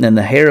snow, and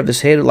the hair of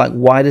his head like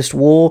whitest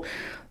wool.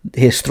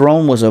 His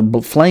throne was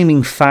a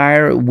flaming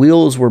fire,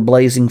 wheels were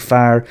blazing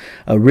fire,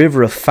 a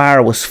river of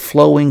fire was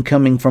flowing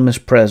coming from his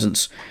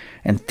presence,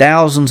 and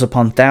thousands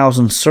upon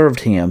thousands served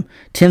him.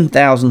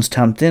 10,000s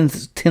times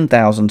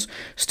 10,000s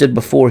stood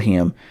before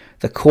him.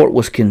 The court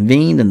was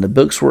convened, and the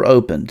books were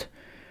opened.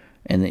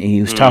 And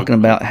he was talking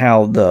about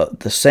how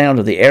the sound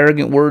of the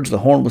arrogant words, the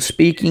horn was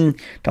speaking,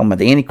 talking about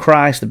the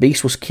Antichrist, the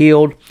beast was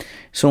killed,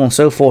 so on and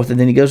so forth. And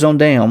then he goes on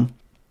down.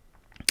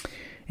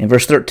 In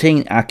verse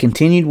 13, I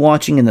continued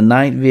watching in the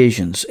night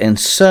visions, and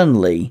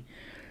suddenly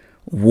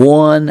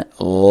one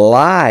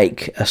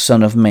like a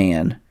son of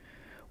man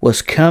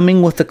was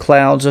coming with the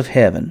clouds of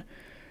heaven.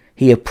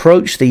 He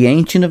approached the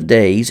Ancient of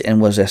Days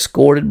and was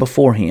escorted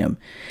before him.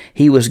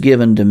 He was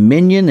given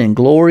dominion and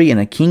glory and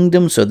a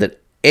kingdom so that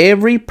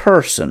every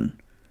person,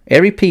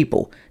 every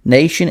people,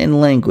 nation, and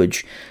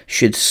language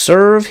should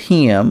serve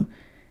him.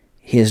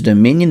 His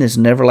dominion is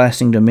an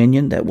everlasting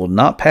dominion that will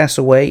not pass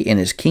away, and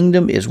his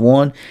kingdom is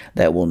one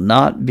that will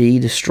not be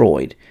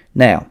destroyed.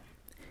 Now,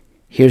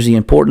 here's the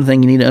important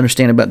thing you need to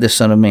understand about this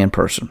Son of Man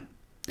person.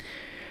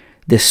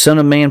 This Son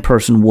of Man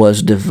person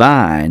was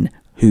divine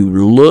who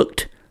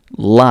looked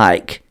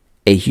like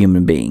a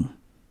human being.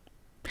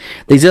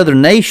 These other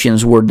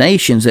nations were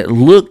nations that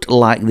looked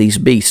like these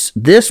beasts.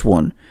 This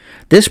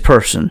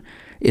person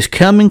is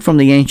coming from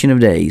the Ancient of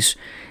Days,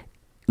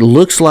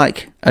 looks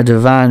like a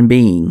divine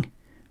being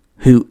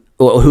who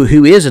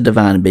is a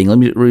divine being. Let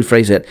me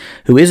rephrase that.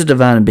 Who is a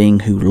divine being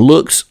who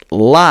looks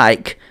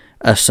like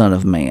a son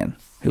of man,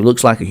 who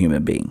looks like a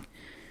human being.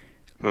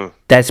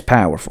 That's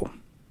powerful.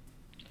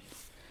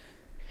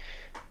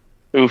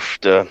 Oof.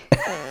 The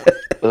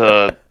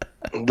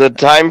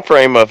time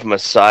frame of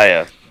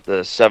Messiah,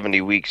 the 70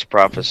 weeks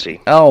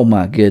prophecy. Oh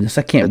my goodness,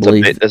 I can't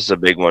believe it. This is a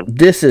big one.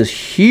 This is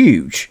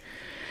huge.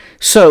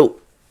 So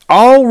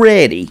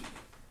already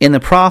in the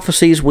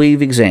prophecies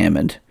we've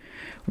examined,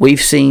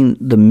 we've seen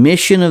the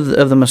mission of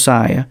the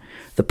Messiah,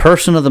 the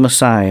person of the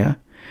Messiah,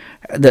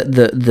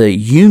 the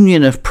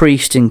union of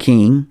priest and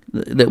king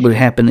that would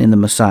happen in the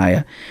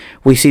Messiah.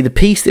 We see the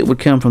peace that would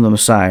come from the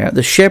Messiah,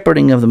 the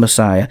shepherding of the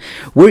Messiah.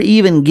 We're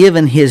even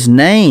given his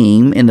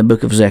name in the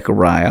book of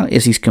Zechariah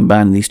as he's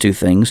combining these two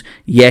things,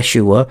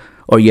 Yeshua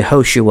or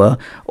Yehoshua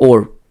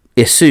or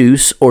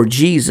Jesus or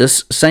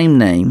Jesus, same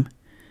name.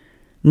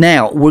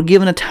 Now, we're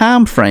given a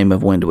time frame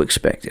of when to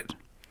expect it.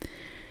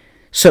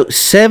 So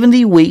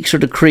 70 weeks are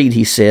decreed,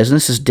 he says, and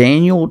this is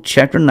Daniel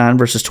chapter 9,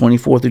 verses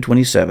 24 through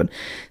 27.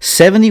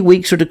 70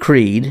 weeks are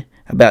decreed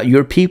about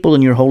your people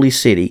and your holy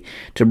city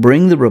to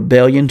bring the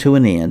rebellion to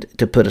an end,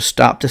 to put a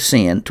stop to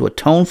sin, to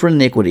atone for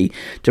iniquity,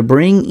 to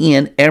bring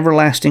in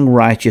everlasting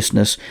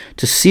righteousness,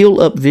 to seal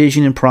up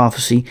vision and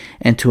prophecy,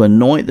 and to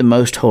anoint the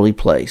most holy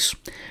place.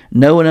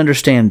 Know and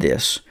understand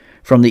this.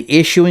 From the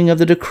issuing of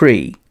the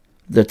decree,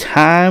 the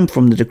time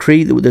that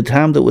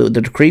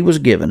the decree was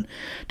given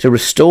to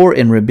restore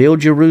and rebuild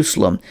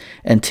Jerusalem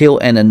until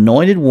an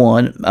anointed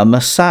one, a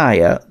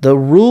Messiah, the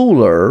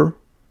ruler,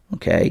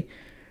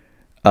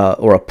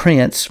 or a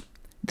prince,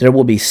 there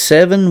will be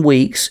 7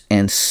 weeks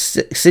and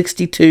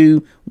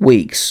 62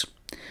 weeks.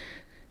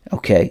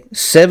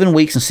 7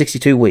 weeks and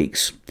 62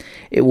 weeks.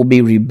 It will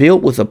be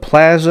rebuilt with a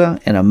plaza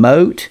and a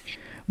moat,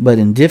 but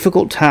in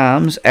difficult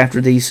times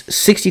after these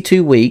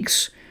 62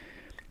 weeks,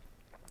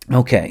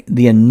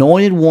 the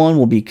anointed one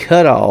will be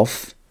cut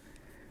off.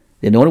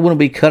 The anointed one will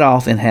be cut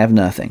off and have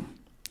nothing.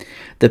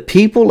 The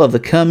people of the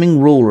coming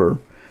ruler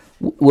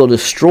will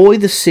destroy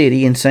the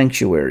city and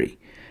sanctuary.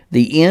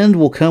 The end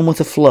will come with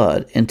a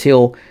flood.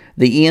 Until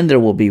the end there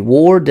will be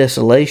war,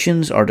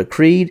 desolations are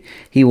decreed.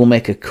 He will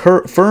make a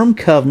firm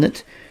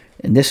covenant.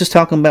 And this is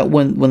talking about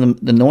when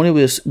the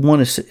anointed one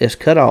is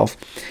cut off.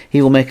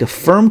 He will make a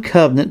firm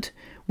covenant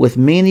with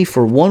many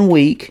for 1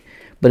 week.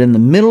 But in the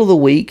middle of the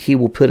week, he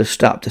will put a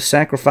stop to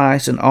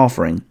sacrifice and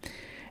offering,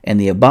 and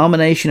the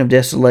abomination of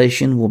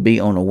desolation will be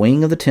on a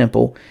wing of the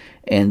temple,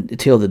 and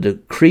until the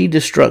decreed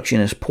destruction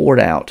is poured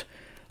out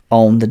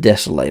on the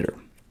desolator.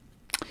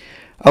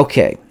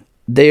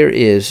 There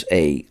is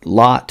a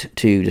lot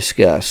to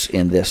discuss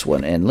in this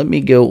one, and let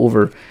me go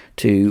over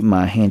to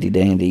my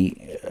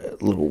handy-dandy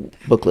little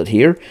booklet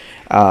here,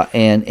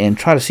 and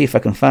try to see if I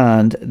can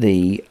find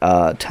the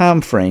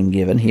time frame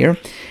given here,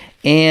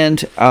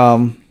 and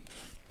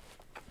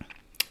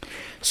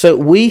so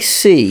we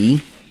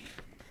see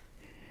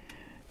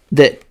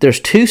that there's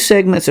 2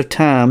 segments of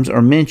times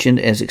are mentioned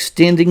as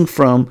extending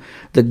from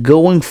the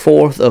going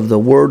forth of the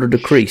word or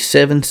decree,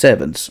 7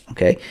 sevens.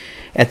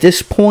 At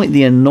this point,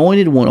 the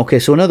anointed one.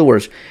 So in other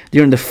words,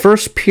 during the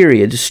first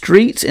period, the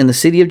streets in the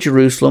city of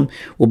Jerusalem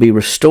will be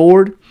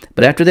restored,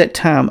 but after that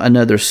time,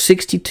 another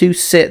 62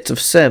 sets of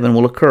 7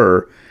 will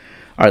occur.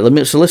 All right,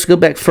 let's go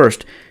back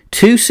first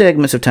 2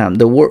 segments of time.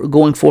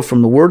 Going forth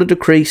from the word of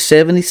decree,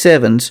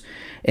 77s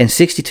and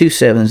 62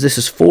 sevens. This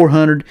is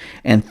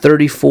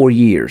 434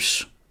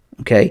 years.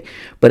 Okay,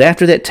 but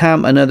after that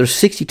time, another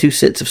 62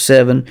 sets of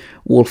 7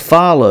 will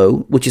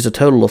follow, which is a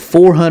total of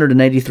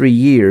 483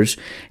 years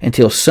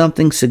until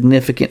something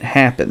significant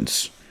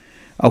happens.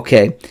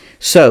 Okay,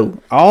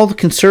 so all the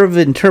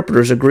conservative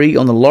interpreters agree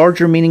on the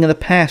larger meaning of the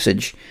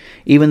passage,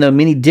 even though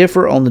many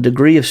differ on the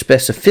degree of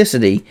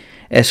specificity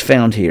as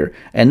found here.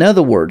 In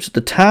other words, the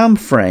time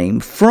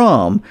frame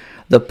from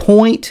the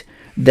point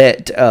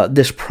that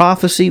this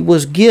prophecy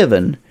was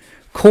given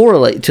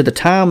correlate to the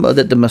time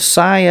that the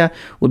Messiah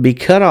would be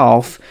cut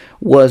off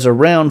was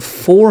around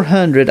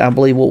 400, I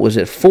believe,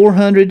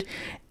 400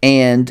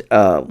 and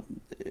I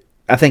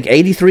think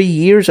 83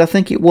 years, I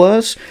think it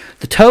was.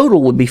 The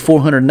total would be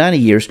 490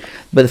 years,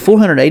 but the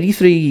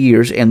 483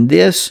 years, and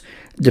this,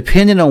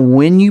 depending on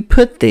when you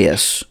put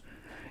this,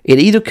 it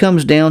either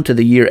comes down to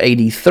the year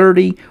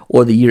 8030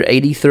 or the year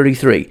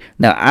 8033.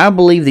 Now, I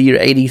believe the year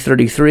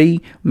 8033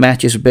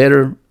 matches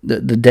better the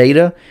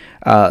data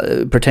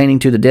pertaining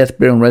to the death,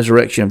 burial, and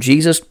resurrection of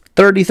Jesus.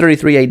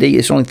 3033 AD,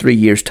 it's only 3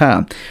 years'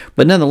 time.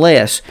 But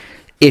nonetheless,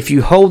 if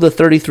you hold the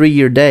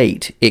 33-year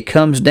date, it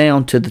comes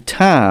down to the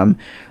time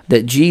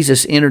that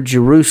Jesus entered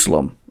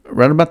Jerusalem.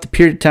 Right about the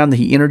period of time that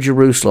he entered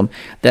Jerusalem,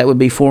 that would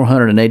be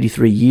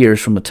 483 years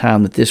from the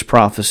time that this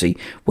prophecy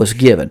was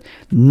given.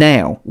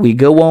 Now, we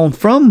go on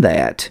from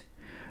that.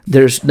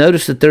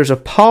 Notice that there's a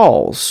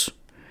pause.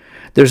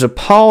 There's a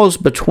pause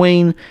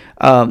between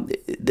until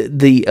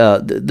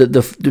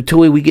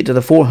we get to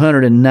the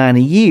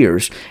 490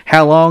 years.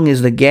 How long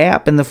is the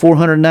gap in the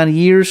 490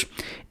 years?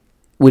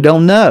 We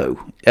don't know.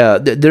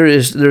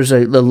 There's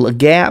a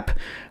gap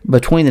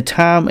between the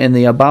time and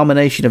the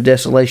abomination of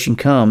desolation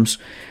comes.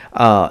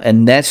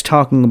 And that's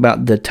talking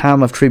about the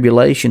time of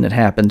tribulation that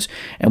happens.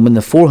 And when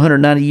the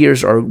 490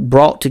 years are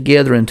brought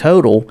together in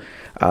total,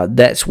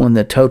 that's when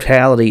the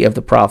totality of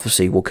the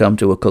prophecy will come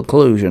to a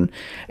conclusion,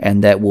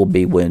 and that will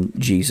be when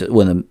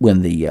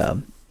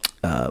the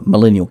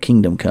millennial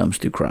kingdom comes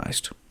through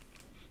Christ.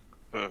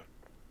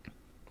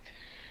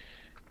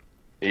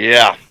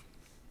 Yeah,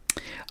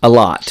 a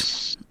lot.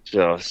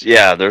 So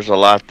yeah, there's a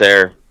lot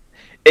there,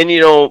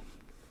 and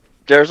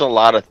there's a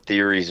lot of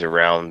theories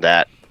around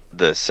that.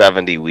 The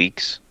 70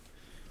 weeks.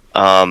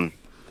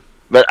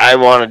 But I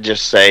want to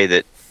just say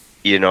that,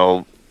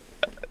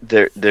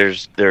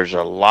 there's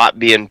a lot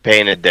being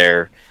painted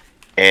there,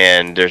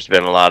 and there's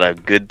been a lot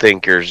of good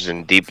thinkers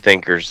and deep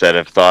thinkers that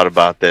have thought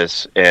about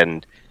this,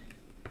 and,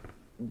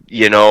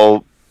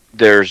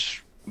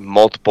 there's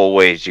multiple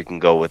ways you can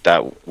go with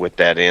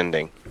that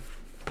ending.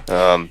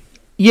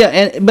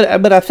 Yeah,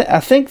 but I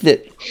think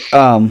that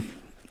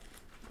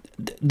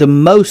the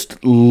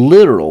most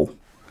literal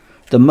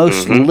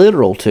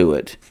to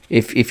it,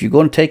 if you're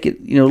going to take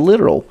it,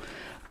 literal,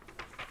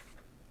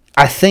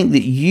 I think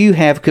that you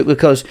have,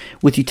 because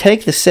if you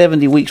take the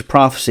 70 weeks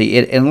prophecy,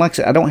 and like I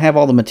said, I don't have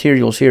all the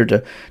materials here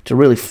to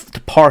really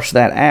to parse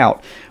that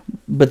out,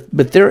 but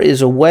there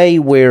is a way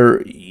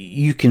where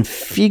you can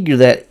figure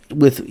that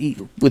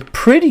with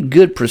pretty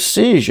good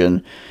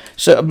precision.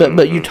 So,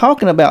 but you're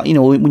talking about,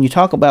 when you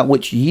talk about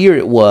which year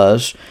it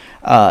was,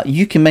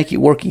 you can make it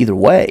work either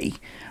way.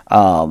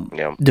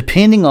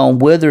 Depending on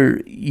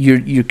whether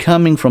you're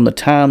coming from the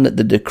time that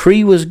the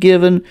decree was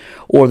given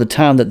or the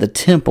time that the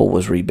temple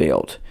was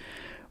rebuilt.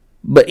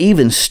 But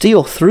even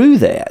still through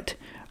that,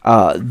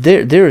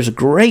 there is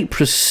great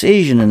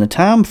precision in the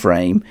time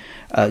frame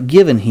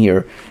given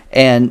here.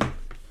 And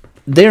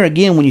there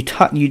again, when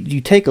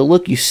you take a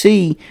look, you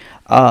see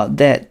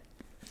that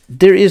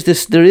there is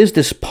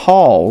this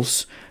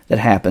pause that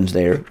happens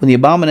there when the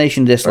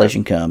abomination of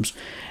desolation comes,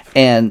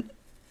 and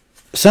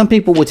some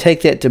people would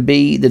take that to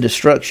be the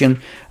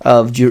destruction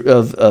of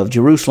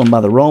Jerusalem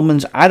by the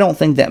Romans. I don't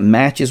think that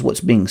matches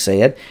what's being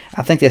said.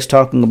 I think that's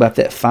talking about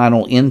that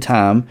final end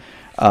time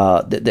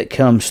that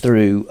comes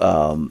through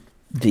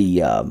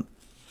the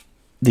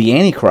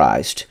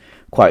Antichrist,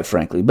 quite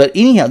frankly. But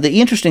anyhow, the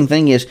interesting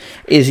thing is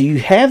you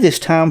have this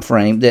time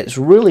frame that's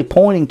really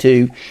pointing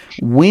to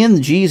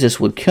when Jesus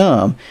would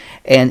come,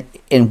 and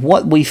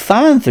what we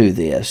find through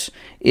this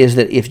is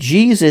that if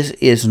Jesus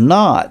is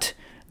not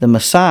the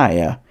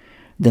Messiah,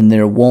 then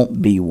there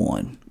won't be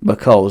one,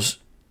 because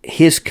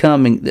his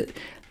coming,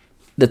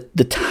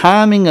 the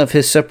timing of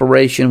his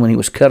separation when he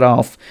was cut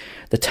off,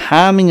 the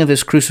timing of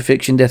his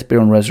crucifixion, death,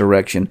 burial, and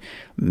resurrection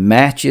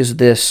matches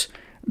this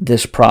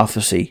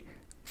prophecy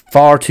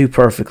far too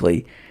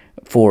perfectly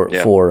for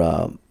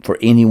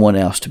anyone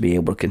else to be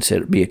able to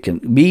consider be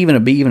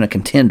even a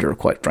contender,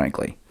 quite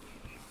frankly.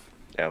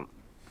 Yeah.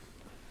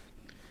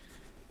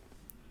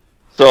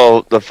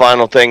 So the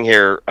final thing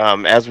here,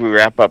 as we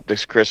wrap up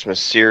this Christmas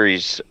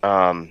series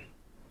on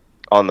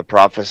the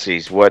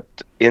prophecies, what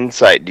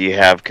insight do you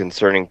have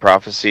concerning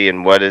prophecy,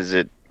 and what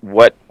it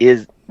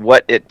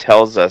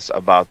tells us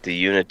about the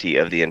unity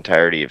of the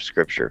entirety of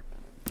Scripture?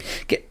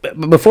 Okay,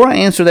 before I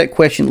answer that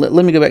question,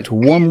 let me go back to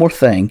one more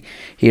thing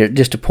here,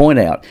 just to point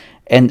out.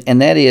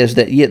 And that is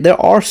that there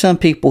are some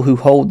people who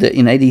hold that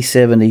in AD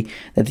 70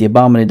 that the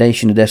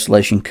abomination of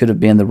desolation could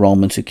have been the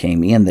Romans who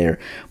came in there.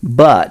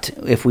 But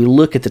if we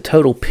look at the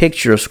total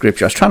picture of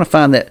Scripture, I was trying to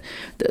find that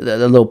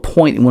the little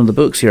point in one of the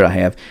books here I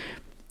have.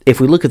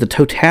 If we look at the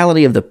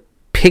totality of the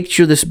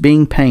picture that's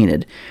being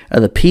painted,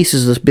 the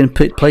pieces that's been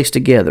placed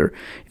together,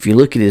 if you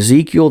look at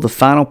Ezekiel, the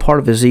final part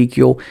of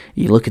Ezekiel,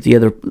 you look at the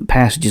other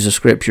passages of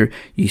Scripture,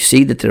 you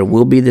see that there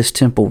will be this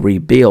temple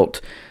rebuilt.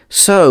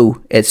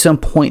 So, at some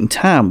point in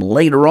time,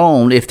 later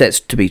on, if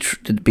that's to be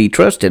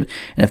trusted,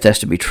 and if that's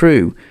to be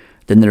true,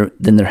 then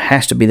there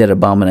has to be that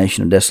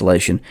abomination of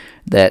desolation,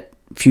 that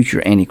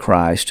future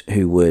Antichrist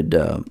who would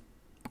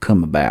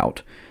come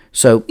about.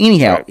 So,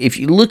 anyhow, if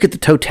you look at the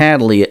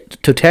totality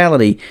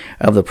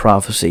of the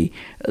prophecy,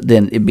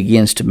 then it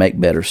begins to make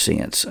better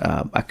sense.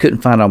 I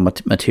couldn't find all my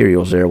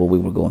materials there while we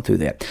were going through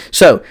that.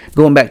 So,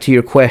 going back to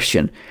your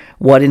question,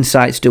 what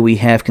insights do we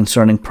have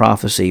concerning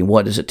prophecy?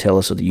 What does it tell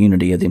us of the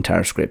unity of the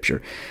entire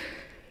Scripture?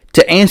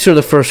 To answer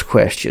the first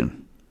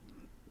question,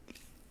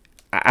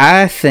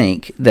 I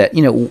think that,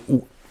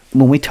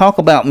 when we talk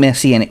about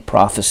Messianic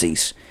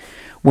prophecies,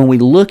 when we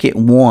look at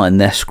one,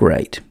 that's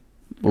great.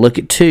 Look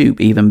at two,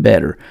 even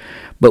better.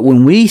 But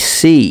when we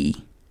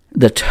see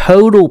the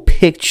total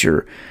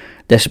picture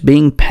that's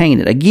being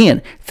painted,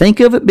 again, think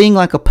of it being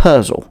like a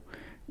puzzle.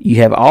 You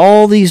have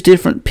all these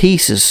different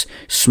pieces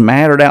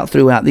smattered out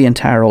throughout the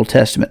entire Old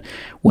Testament.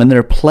 When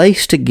they're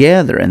placed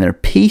together and they're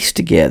pieced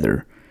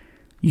together,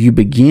 you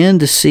begin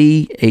to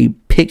see a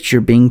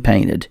picture being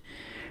painted,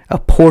 a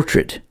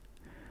portrait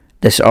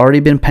that's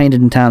already been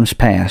painted in times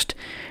past,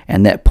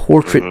 and that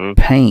portrait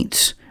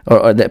paints,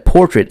 or that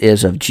portrait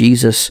is of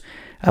Jesus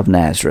of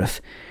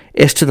Nazareth.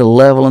 It's to the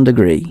level and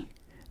degree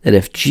that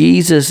if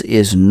Jesus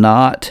is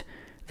not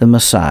the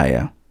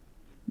Messiah,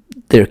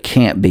 there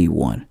can't be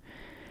one.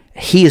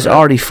 He has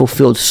already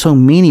fulfilled so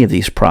many of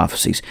these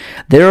prophecies.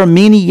 There are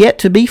many yet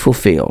to be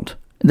fulfilled,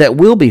 that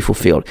will be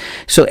fulfilled.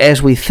 So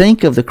as we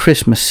think of the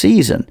Christmas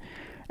season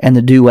and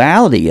the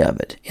duality of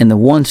it, in the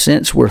one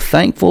sense, we're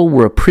thankful,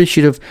 we're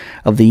appreciative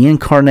of the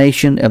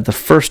incarnation of the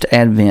first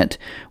advent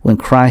when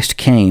Christ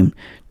came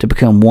to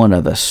become one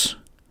of us.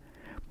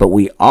 But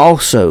we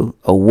also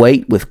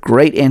await with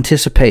great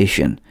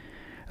anticipation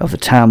of the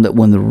time that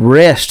when the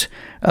rest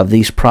of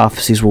these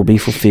prophecies will be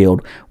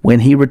fulfilled,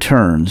 when He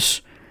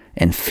returns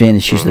and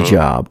finishes the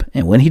job.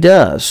 And when He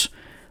does,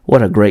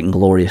 what a great and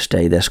glorious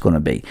day that's going to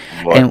be.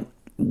 Boy. And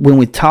when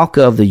we talk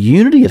of the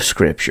unity of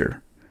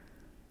Scripture,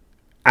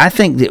 I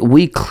think that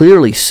we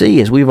clearly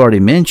see, as we've already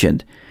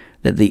mentioned,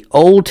 that the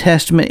Old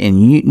Testament and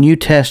New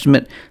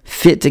Testament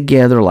fit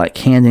together like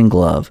hand in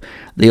glove.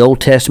 The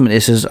Old Testament,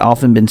 as has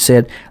often been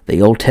said,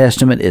 the Old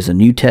Testament is the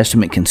New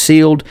Testament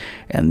concealed,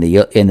 and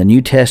the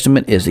New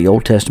Testament is the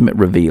Old Testament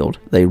revealed.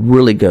 They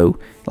really go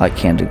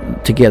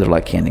together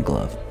like hand in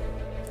glove.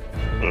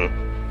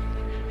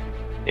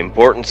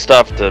 Important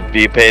stuff to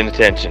be paying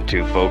attention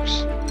to,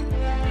 folks.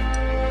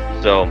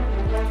 So,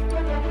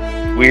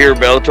 we here at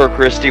Bellator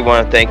Christi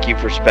want to thank you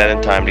for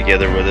spending time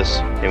together with us,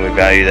 and we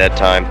value that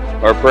time.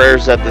 Our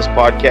prayers that this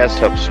podcast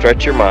helps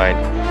stretch your mind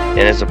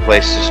and is a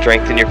place to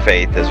strengthen your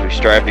faith as we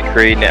strive to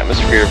create an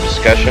atmosphere of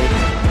discussion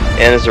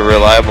and as a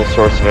reliable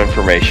source of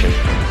information.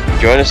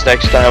 Join us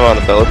next time on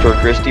the Bellator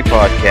Christi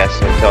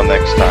podcast. Until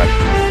next time,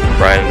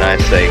 Brian and I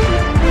say,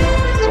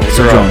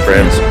 so long,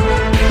 friends.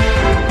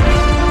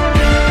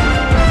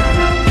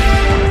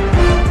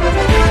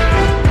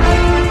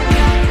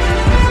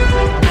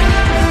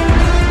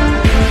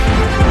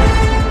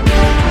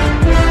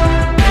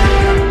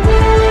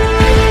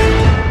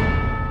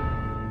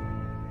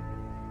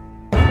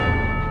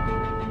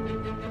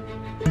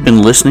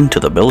 Been listening to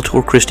the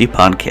Bellator Christi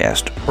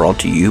podcast, brought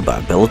to you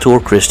by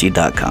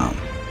BellatorChristi.com.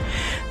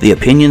 The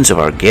opinions of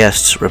our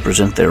guests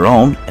represent their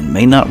own and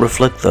may not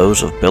reflect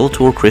those of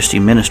Bellator Christi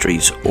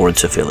Ministries or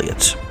its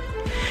affiliates.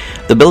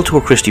 The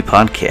Bellator Christi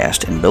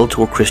podcast and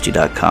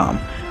BellatorChristi.com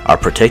are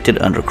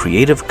protected under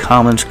Creative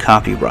Commons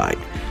copyright,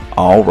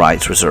 all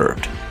rights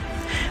reserved.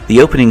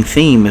 The opening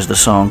theme is the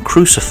song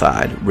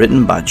Crucified,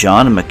 written by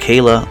John and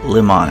Michaela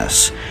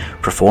Limanis,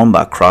 performed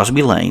by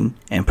Crosby Lane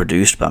and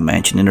produced by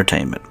Mansion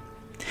Entertainment.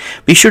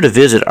 Be sure to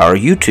visit our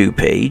YouTube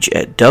page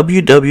at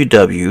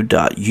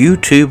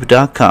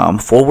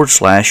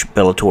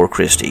www.youtube.com/Bellator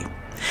Christi.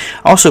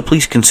 Also,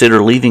 please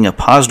consider leaving a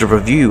positive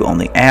review on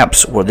the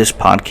apps where this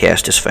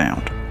podcast is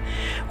found.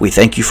 We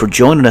thank you for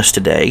joining us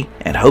today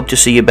and hope to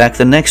see you back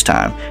the next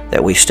time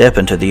that we step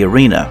into the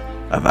arena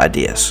of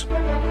ideas.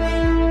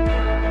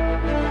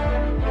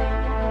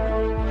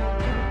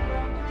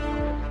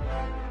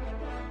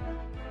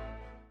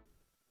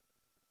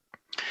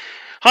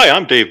 Hi,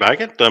 I'm Dave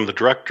Baggett. I'm the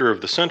director of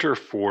the Center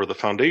for the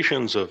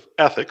Foundations of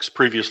Ethics,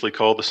 previously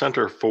called the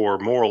Center for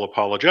Moral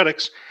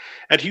Apologetics,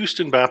 at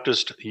Houston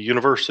Baptist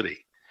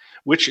University,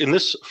 which in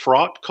this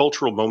fraught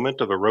cultural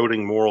moment of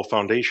eroding moral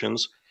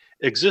foundations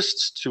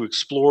exists to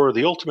explore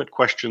the ultimate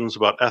questions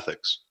about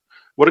ethics.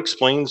 What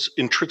explains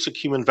intrinsic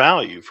human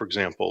value, for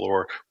example,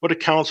 or what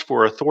accounts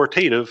for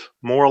authoritative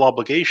moral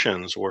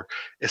obligations or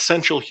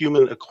essential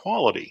human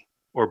equality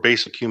or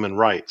basic human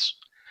rights?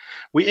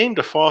 We aim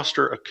to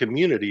foster a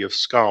community of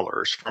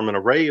scholars from an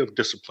array of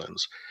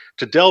disciplines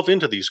to delve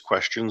into these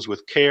questions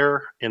with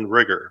care and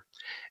rigor.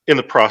 In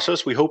the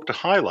process, we hope to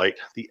highlight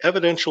the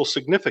evidential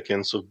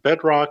significance of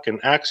bedrock and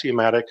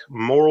axiomatic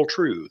moral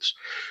truths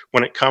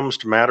when it comes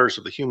to matters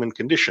of the human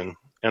condition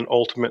and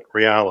ultimate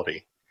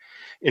reality.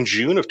 In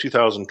June of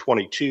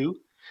 2022,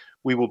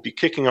 we will be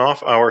kicking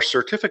off our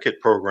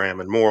certificate program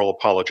in moral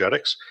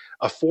apologetics,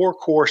 a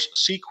 4-course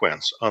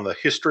sequence on the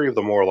history of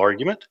the moral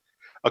argument,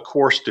 a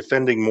course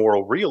defending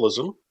moral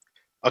realism,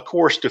 a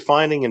course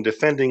defining and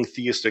defending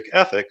theistic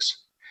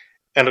ethics,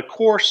 and a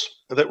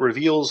course that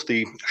reveals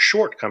the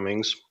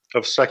shortcomings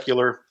of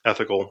secular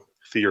ethical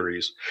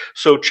theories.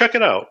 So check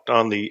it out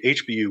on the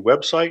HBU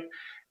website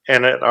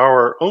and at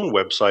our own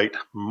website,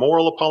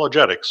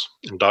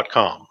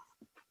 moralapologetics.com.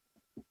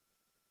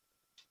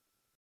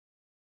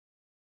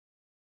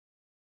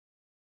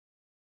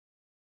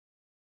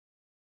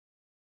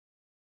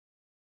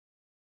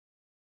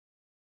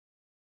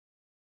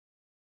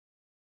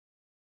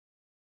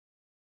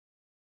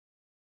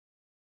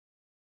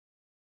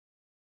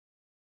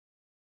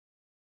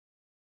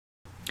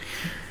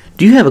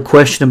 Do you have a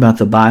question about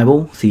the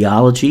Bible,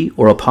 theology,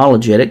 or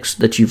apologetics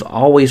that you've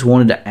always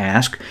wanted to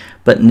ask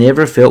but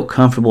never felt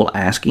comfortable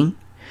asking?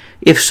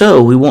 If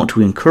so, we want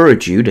to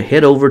encourage you to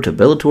head over to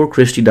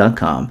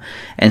bellatorchristi.com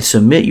and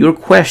submit your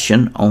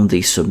question on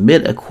the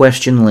Submit a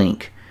Question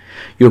link.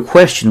 Your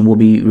question will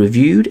be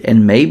reviewed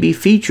and may be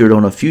featured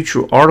on a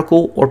future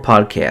article or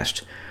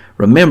podcast.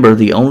 Remember,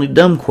 the only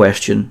dumb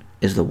question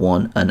is the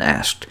one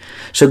unasked.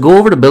 So go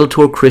over to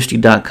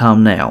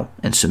bellatorchristi.com now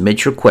and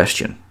submit your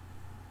question.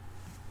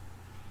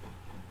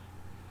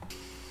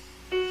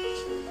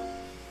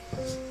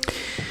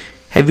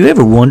 Have you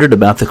ever wondered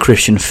about the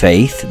Christian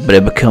faith but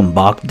have become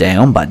bogged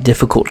down by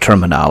difficult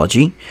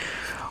terminology?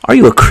 Are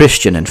you a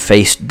Christian and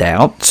faced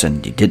doubts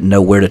and you didn't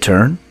know where to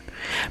turn?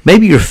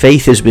 Maybe your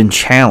faith has been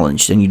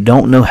challenged and you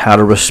don't know how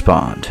to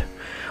respond.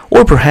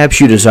 Or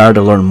perhaps you desire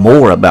to learn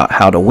more about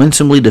how to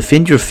winsomely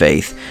defend your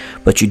faith,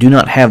 but you do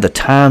not have the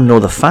time nor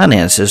the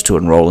finances to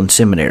enroll in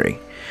seminary.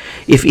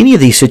 If any of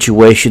these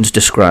situations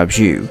describes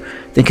you,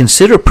 then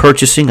consider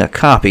purchasing a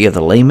copy of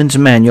the Layman's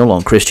Manual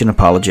on Christian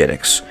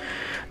Apologetics.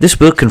 This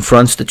book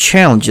confronts the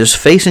challenges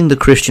facing the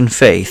Christian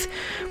faith,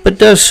 but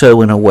does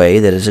so in a way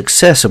that is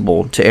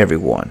accessible to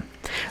everyone.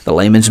 The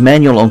Layman's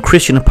Manual on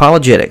Christian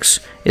Apologetics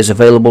is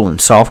available in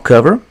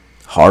softcover,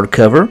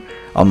 hardcover,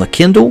 on the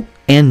Kindle,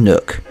 and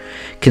Nook.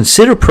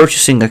 Consider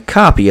purchasing a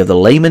copy of the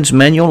Layman's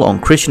Manual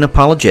on Christian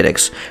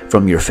Apologetics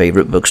from your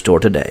favorite bookstore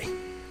today.